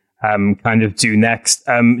you kind of do next.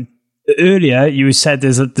 Earlier, you said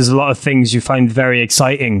there's a lot of things you find very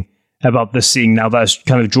exciting about the scene now that's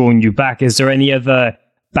kind of drawing you back. Is there any other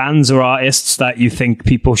bands or artists that you think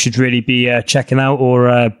people should really be checking out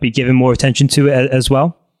or be giving more attention to as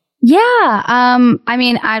well? Yeah. I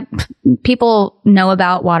mean, people know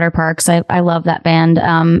about Water Parks. I love that band.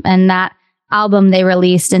 And that album they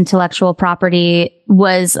released, Intellectual Property,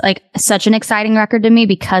 was like such an exciting record to me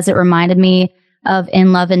because it reminded me of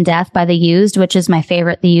In Love and Death by The Used, which is my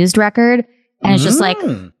favorite The Used record. And it's just like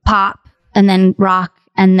pop and then rock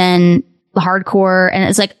and then hardcore. And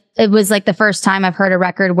it was like the first time I've heard a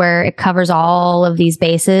record where it covers all of these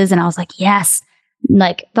bases. And I was like, yes,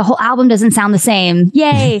 like the whole album doesn't sound the same.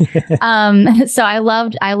 Yay. So I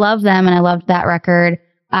loved them and I loved that record.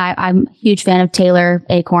 I'm a huge fan of Taylor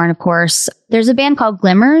Acorn, of course. There's a band called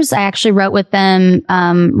Glimmers. I actually wrote with them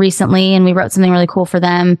recently, and we wrote something really cool for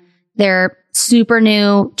them. They're super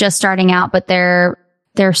new, just starting out, but they're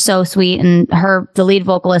so sweet. And the lead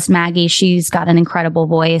vocalist, Maggie, she's got an incredible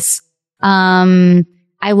voice.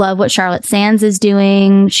 I love what Charlotte Sands is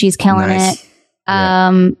doing. She's killing Nice. it.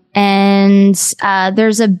 And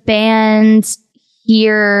there's a band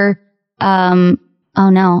here. Oh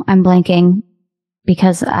no, I'm blanking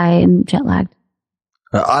because I'm jet lagged.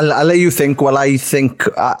 I'll let you think. Well, I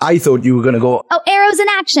thought you were going to go. Oh, Arrows in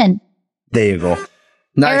Action. There you go.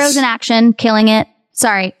 Nice. Arrows in Action, killing it.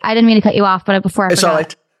 Sorry, I didn't mean to cut you off, but before I It's forgot. all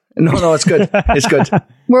right. No, it's good. It's good.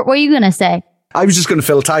 What were you going to say? I was just going to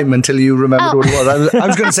fill time until you remembered what it was. I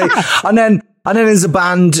was going to say, and then there's a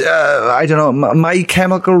band, I don't know, My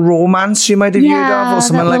Chemical Romance you might have heard of or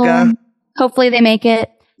something like that. Hopefully they make it.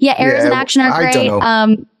 Yeah, Arrows in Action are great. I don't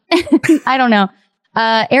know. I don't know.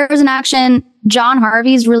 Arrows in Action, John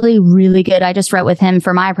Harvey's really, really good. I just wrote with him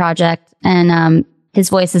for my project, and his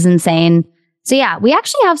voice is insane. So yeah, we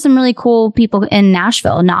actually have some really cool people in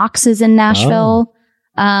Nashville. Knox is in Nashville.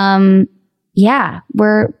 Yeah,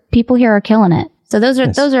 people here are killing it. So those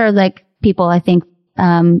are like people I think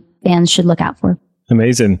fans should look out for.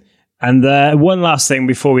 Amazing. And one last thing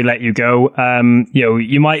before we let you go,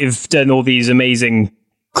 you might have done all these amazing,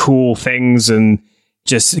 cool things and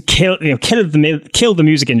just kill the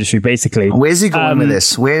music industry, basically. Where's he going with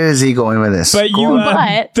this? Where is he going with this? But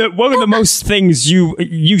one of the most things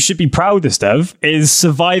you should be proudest of is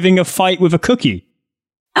surviving a fight with a cookie.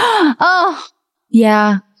 Oh,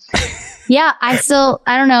 yeah. Yeah, I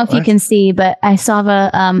don't know if you can see, but I still have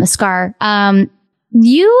a scar. I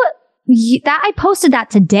posted that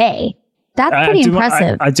today. That's pretty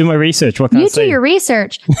impressive. I do my research. What can I say? You do your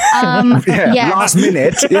research. Last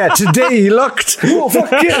minute. Yeah, today he looked. Oh, fuck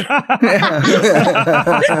yeah.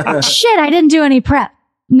 Shit, I didn't do any prep.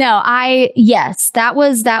 No, that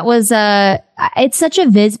was it's such a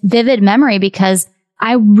vivid memory because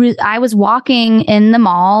I was walking in the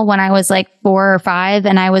mall when I was like 4 or 5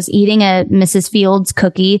 and I was eating a Mrs. Fields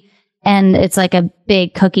cookie, and it's like a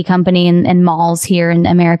big cookie company in malls here in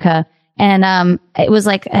America. And it was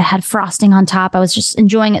like it had frosting on top. I was just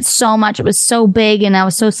enjoying it so much. It was so big and I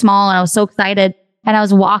was so small and I was so excited. And I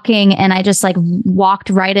was walking and I just like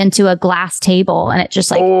walked right into a glass table and it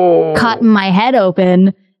just like cut my head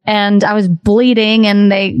open. And I was bleeding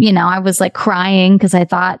and I was like crying because I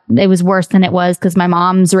thought it was worse than it was because my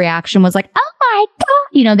mom's reaction was like, oh my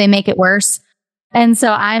God, they make it worse. And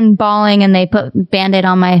so I'm bawling and they put Band-Aid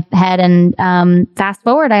on my head and fast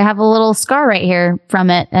forward, I have a little scar right here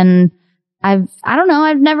from it. And I don't know,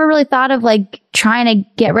 I've never really thought of like trying to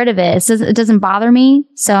get rid of it. It doesn't bother me.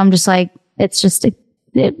 So I'm just like, it's just,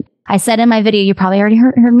 I said in my video, you probably already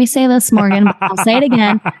heard me say this, Morgan, but I'll say it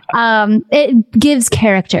again. It gives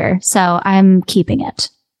character. So I'm keeping it.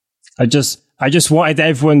 I just wanted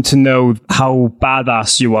everyone to know how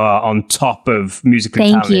badass you are on top of musical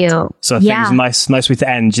talent. Thank you. So I think it's a nice way to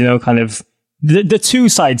end, kind of the two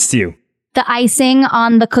sides to you. The icing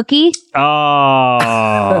on the cookie.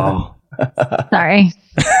 Oh. Sorry.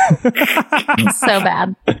 So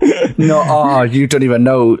bad. No, you don't even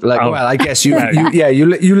know. Like, well, I guess you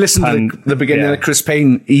listen to the beginning of Chris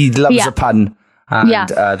Payne. He loves a pun, and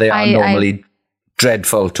they are normally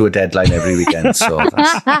dreadful to a deadline every weekend. So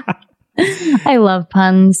I love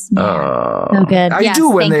puns. So good. I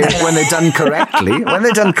do when they're done correctly. When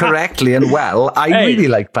they're done correctly and well, I really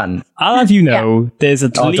like puns. I'll have you know, there's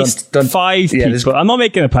at least 5 people. I'm not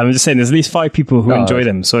making a pun. I'm just saying there's at least 5 people who enjoy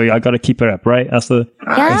them. So I got to keep it up, right? That's the.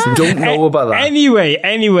 I don't know about that.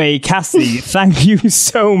 Anyway, Cassadee, thank you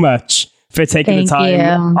so much for taking the time.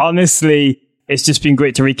 You. Honestly, it's just been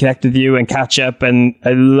great to reconnect with you and catch up. And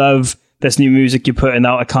I love this new music you're putting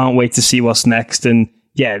out. I can't wait to see what's next. And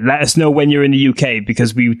yeah, let us know when you're in the UK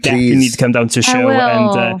because we definitely need to come down to a show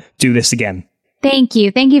and do this again. Thank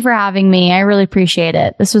you. Thank you for having me. I really appreciate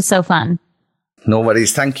it. This was so fun. No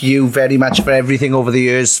worries. Thank you very much for everything over the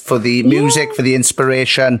years, for the music, for the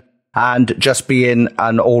inspiration, and just being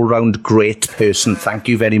an all-round great person. Thank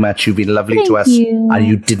you very much. You've been lovely to us, and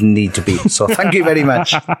you didn't need to be. So thank you very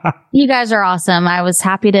much. You guys are awesome. I was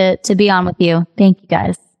happy to be on with you. Thank you,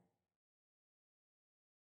 guys.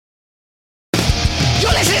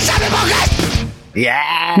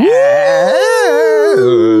 Yeah.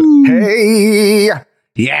 Hey.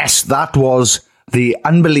 Yes, that was the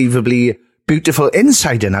unbelievably beautiful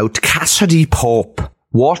inside and out Cassadee Pope.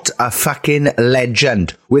 What a fucking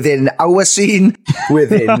legend within our scene,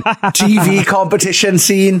 within TV competition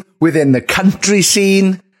scene, within the country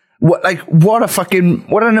scene. What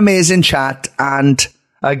an amazing chat. And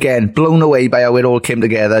again, blown away by how it all came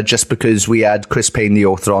together just because we had Chris Payne, the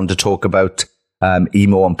author, on to talk about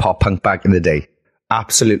emo and pop punk back in the day.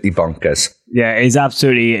 Absolutely bonkers. Yeah, it's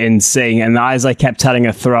absolutely insane. And as I kept telling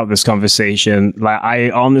her throughout this conversation, like I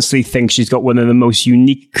honestly think she's got one of the most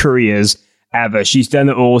unique careers ever. She's done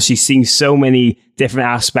it all. She's seen so many different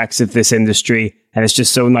aspects of this industry, and it's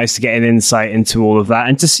just so nice to get an insight into all of that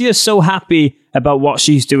and to see her so happy about what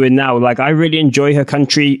she's doing now. Like, I really enjoy her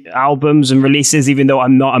country albums and releases, even though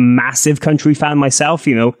I'm not a massive country fan myself,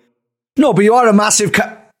 you know. No, but you are a massive...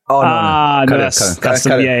 That's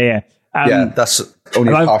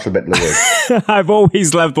only a partial bit of the word. I've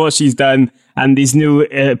always loved what she's done, and these new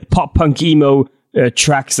pop punk emo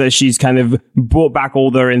tracks that she's kind of brought back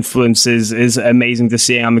all their influences is amazing to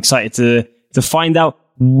see. I'm excited to find out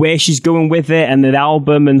where she's going with it and the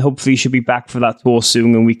album, and hopefully she'll be back for that tour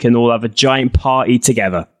soon and we can all have a giant party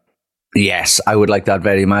together. Yes, I would like that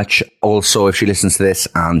very much. Also, if she listens to this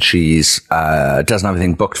and she's doesn't have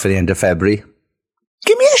anything booked for the end of February,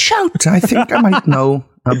 give me a shout. I think I might know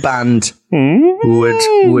a band who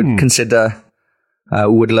would consider...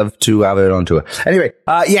 would love to have her on tour. Anyway,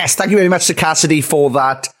 yes, thank you very much to Cassadee for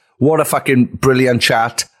that. What a fucking brilliant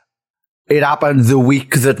chat. It happened the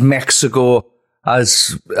week that Mexico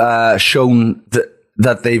has shown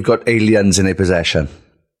that they've got aliens in their possession.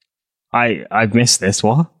 I've missed this,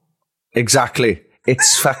 what? Exactly.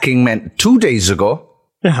 It's fucking meant 2 days ago.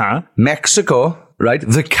 Uh-huh. Mexico, right?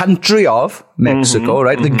 The country of Mexico,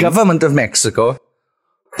 right? The government of Mexico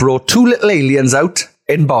brought 2 little aliens out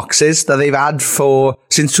in boxes that they've had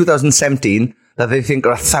since 2017 that they think are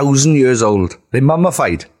 1,000 years old. They're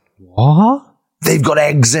mummified. What? They've got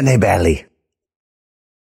eggs in their belly.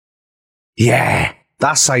 Yeah.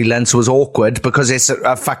 That silence was awkward because it's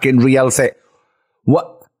a fucking real thing.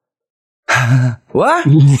 What? What?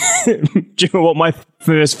 Do you know what my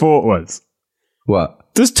first thought was?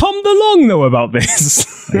 What? Does Tom DeLonge know about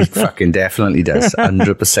this? He fucking definitely does.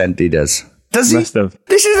 100% he does. Does he? Must have.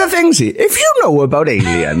 This is the thing, see. If you know about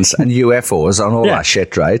aliens and UFOs and all that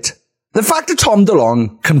shit, right? The fact that Tom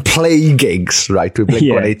DeLonge can play gigs, right, with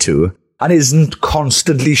Blink-182 and isn't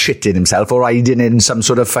constantly shitting himself or hiding in some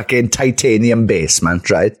sort of fucking titanium basement,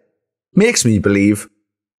 right, makes me believe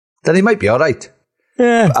that he might be all right.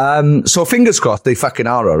 Yeah. So fingers crossed they fucking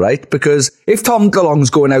are all right, because if Tom DeLonge's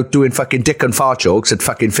going out doing fucking dick and fart jokes at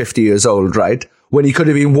fucking 50 years old, right, when he could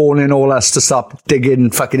have been warning all us to stop digging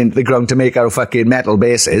fucking into the ground to make our fucking metal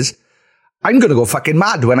bases, I'm going to go fucking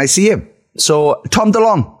mad when I see him. So, Tom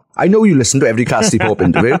DeLonge, I know you listen to every Cassadee Pope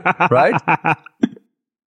interview, right?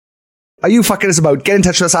 Are you fucking us about? Get in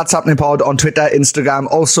touch with us at Sappening Pod on Twitter, Instagram,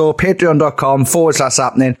 also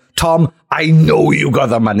patreon.com/Sappening. Tom, I know you got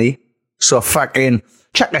the money, so fucking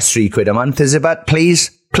chuck us £3 a month, is it? But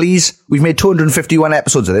please, we've made 251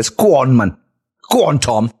 episodes of this. Go on, man. Go on,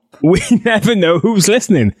 Tom. We never know who's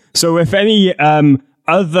listening. So if any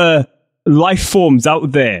other life forms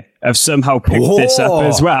out there have somehow picked this up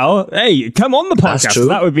as well, hey, come on the podcast.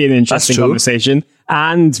 That would be an interesting conversation.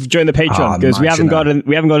 And join the Patreon, because we haven't got an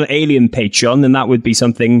alien Patreon, and that would be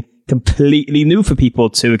something completely new for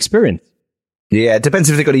people to experience. Yeah, it depends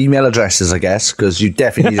if they've got email addresses, I guess, because you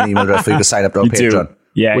definitely need an email address for you to sign up to our Patreon.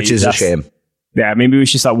 Yeah, which is a shame. Yeah, maybe we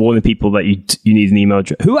should start warning people that you need an email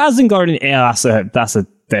address. Who hasn't got an email? That's a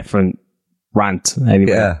different rant.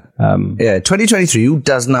 Anyway. Yeah. 2023, who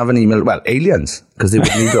doesn't have an email? Well, aliens, because they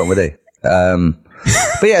wouldn't need one, would they? But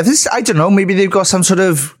yeah, this, I don't know, maybe they've got some sort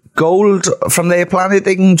of gold from their planet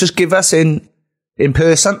they can just give us in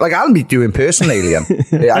person. Like, I'll meet you in person, alien.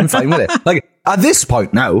 Yeah, I'm fine with it. Like, at this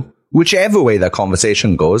point now, whichever way that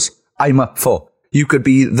conversation goes, I'm up for. You could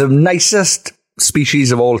be the nicest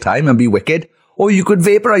species of all time and be wicked, or you could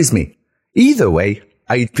vaporize me. Either way,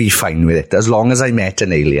 I'd be fine with it, as long as I met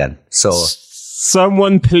an alien. So,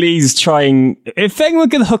 someone please try and... If anyone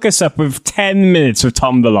can hook us up with 10 minutes with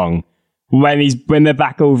Tom DeLonge when they're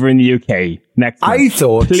back over in the UK next month, I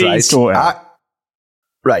thought, please sort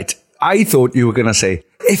it. I thought you were going to say,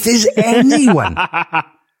 if there's anyone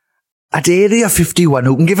at Area 51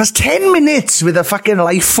 who can give us 10 minutes with a fucking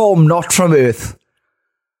life form not from Earth.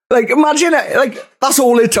 Like, imagine it. Like, that's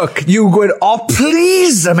all it took. You going, oh,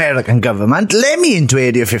 please, American government, let me into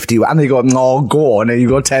Area 51. And they go, no, go on. And you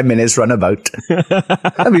got 10 minutes runabout.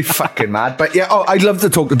 That'd be fucking mad. But yeah, I'd love to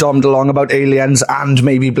talk to Tom DeLonge about aliens and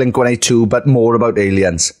maybe Blink-182, but more about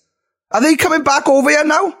aliens. Are they coming back over here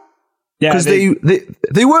now? Yeah. Because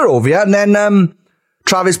they were over here. And then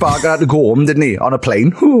Travis Barker had to go home, didn't he? On a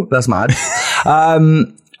plane. Ooh, that's mad.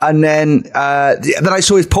 And then I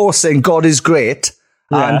saw his post saying, God is great.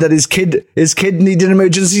 Yeah. And that his kid needed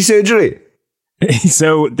emergency surgery.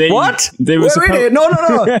 So what? They were wait, no.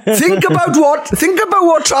 Think about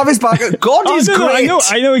what Travis Barker. God is great.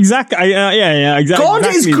 I know exactly. Yeah, exactly. God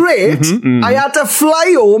is great. Mm-hmm. I had to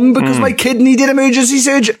fly home because my kid needed emergency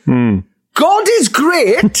surgery. God is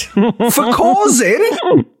great for causing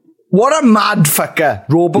What a mad fucker.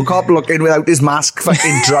 Robocop looking without his mask,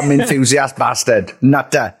 fucking drum enthusiast bastard.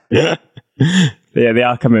 Nutter. Yeah, they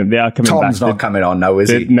are coming back. Tom's not coming on now, is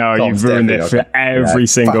he? No, Tom's you've ruined it for every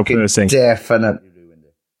single person. Definitely.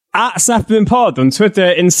 At Sapman Pod on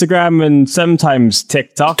Twitter, Instagram, and sometimes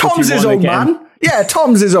TikTok. Tom's his own man. Yeah,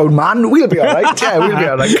 Tom's his own man. We'll be all right. Yeah, we'll be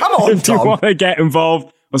all right. Come on, if Tom. If you want to get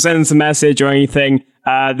involved or send us a message or anything,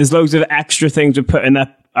 there's loads of extra things we're putting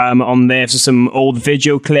up on there. So some old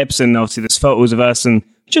video clips, and obviously there's photos of us, and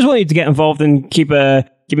just want you to get involved and keep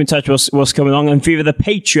in touch with what's coming on. And via the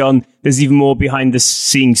Patreon, there's even more behind the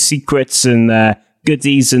scenes secrets and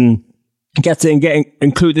goodies, and get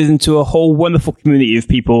included into a whole wonderful community of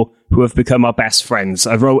people who have become our best friends.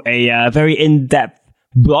 I wrote a very in-depth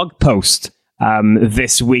blog post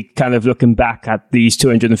this week, kind of looking back at these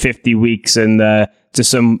 250 weeks and to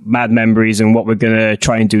some mad memories and what we're going to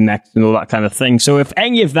try and do next and all that kind of thing. So if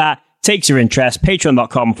any of that takes your interest,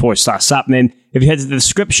 patreon.com/sapnin. If you head to the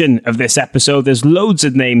description of this episode, there's loads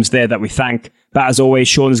of names there that we thank. But as always,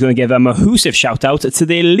 Sean is going to give a mahoosive shout out to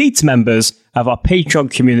the elite members of our Patreon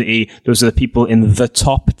community. Those are the people in the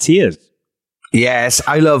top tiers. Yes,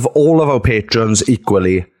 I love all of our patrons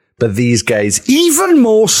equally, but these guys even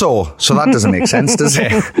more so. So that doesn't make sense, does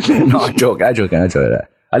it? No, I joke.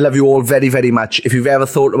 I love you all very, very much. If you've ever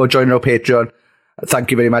thought about joining our Patreon,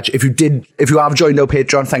 thank you very much. If you have joined our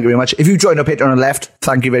Patreon, thank you very much. If you joined our Patreon and left,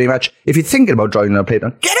 thank you very much. If you're thinking about joining our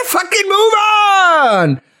Patreon, get a fucking move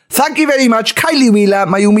on! Thank you very much. Kylie Wheeler,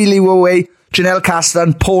 Mayumi Liwowe, Janelle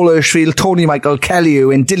Castan, Paul Hirschfield, Tony Michael, Kelly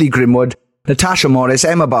Ewan, Dilly Grimwood, Natasha Morris,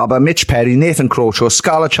 Emma Barber, Mitch Perry, Nathan Crocho,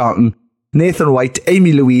 Scarlett Charlton, Nathan White,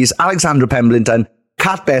 Amy Louise, Alexandra Pemberton,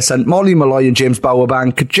 Kat Besant, Molly Malloy and James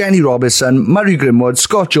Bowerbank, Jenny Robinson, Murray Grimwood,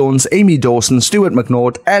 Scott Jones, Amy Dawson, Stuart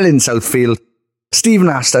McNaught, Ellen Southfield, Stephen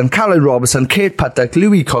Aston, Caroline Robertson, Kate Puttock,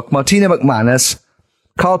 Louis Cook, Martina McManus,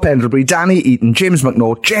 Carl Pendlebury, Danny Eaton, James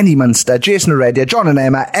McNaught, Jenny Munster, Jason Heredia, John and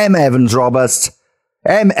Emma, M. Evans Roberts.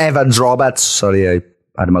 Sorry, I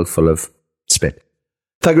had a mouthful of spit.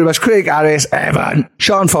 Thank you very much. Craig Harris, Evan,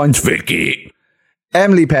 Sean Foynes, Vicky,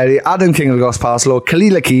 Emily Perry, Adam Kingelgoss Parslow,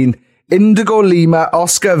 Kalila Keane, Indigo Lima,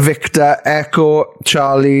 Oscar Victor, Echo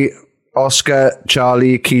Charlie, Oscar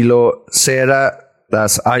Charlie, Kilo, Sarah.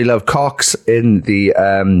 That's I Love Cox in the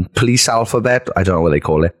police alphabet. I don't know what they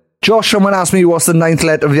call it. Josh, someone asked me what's the 9th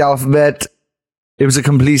letter of the alphabet. It was a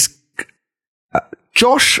complete...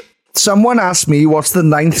 Josh, someone asked me what's the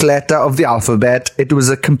 9th letter of the alphabet. It was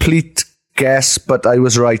a complete guess, but I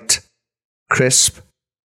was right. Crisp.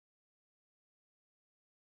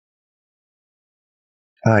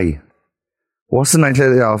 Aye. What's the 9th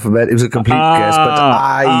letter of the alphabet? It was a complete guess, but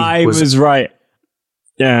I was right.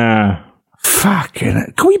 Yeah.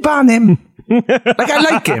 Fucking... Can we ban him? I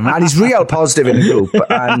like him, and he's real positive in the group,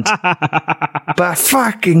 but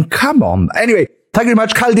fucking come on. Anyway, thank you very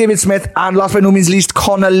much, Kyle David Smith, and last but no means least,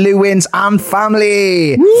 Connor Lewins and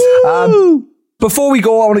family. Before we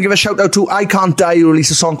go, I want to give a shout out to I Can't Die, who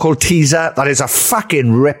released a song called Teaser. That is a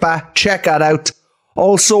fucking ripper. Check that out.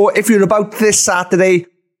 Also, if you're about this Saturday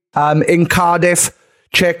in Cardiff,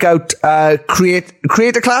 check out Create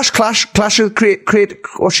a Clash,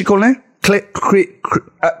 what's she calling it?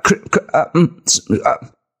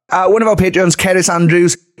 One of our patrons, Keris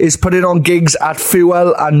Andrews, is putting on gigs at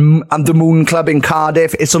Fuel and the Moon Club in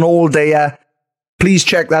Cardiff. It's an all-dayer. Please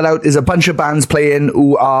check that out. There's a bunch of bands playing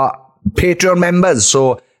who are Patreon members,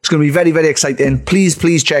 so it's going to be very, very exciting.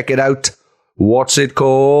 Please check it out. What's it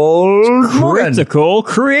called? Critical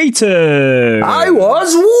Creative. I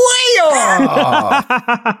was way off.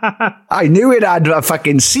 I knew it. I'd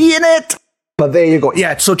fucking seen it. But there you go.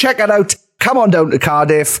 Yeah, so check it out. Come on down to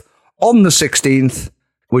Cardiff on the 16th.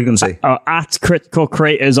 What are you going to say? At Critical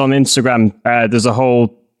Creators on Instagram. There's a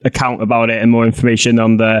whole account about it and more information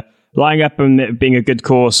on the lineup and it being a good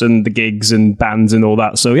course and the gigs and bands and all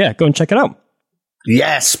that. So yeah, go and check it out.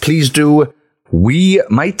 Yes, please do. We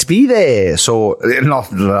might be there. So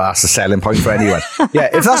that's a selling point for anyone. Yeah,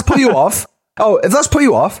 if that's put you off,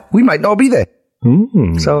 we might not be there.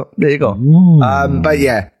 So there you go. But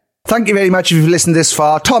yeah. Thank you very much if you've listened this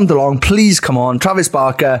far. Tom DeLong, please come on. Travis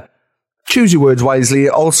Barker, choose your words wisely.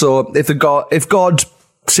 Also, if God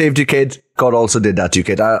saved your kid, God also did that to your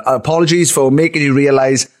kid. Apologies for making you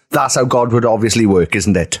realise that's how God would obviously work,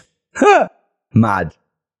 isn't it? Mad.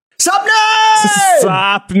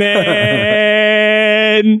 Sapnin!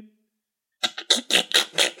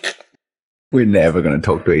 We're never going to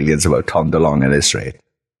talk to aliens about Tom DeLong at this rate.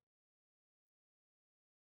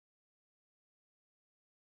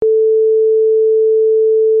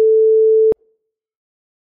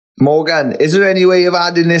 Morgan, is there any way of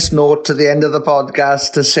adding this note to the end of the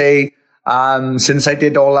podcast to say, Since I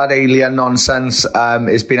did all that alien nonsense,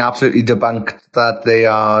 it's been absolutely debunked that they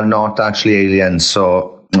are not actually aliens.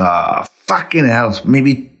 So, fucking hell.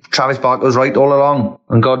 Maybe Travis Barker was right all along,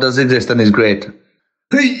 and God does exist and is great.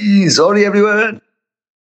 Hey, sorry, everyone.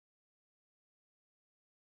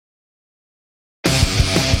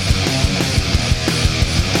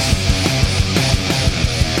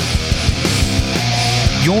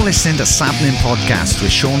 You're listening to Sappening Podcast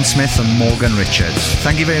with Sean Smith and Morgan Richards.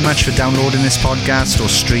 Thank you very much for downloading this podcast or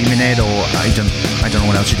streaming it, or I don't know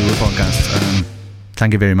what else you do with podcasts.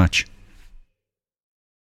 Thank you very much.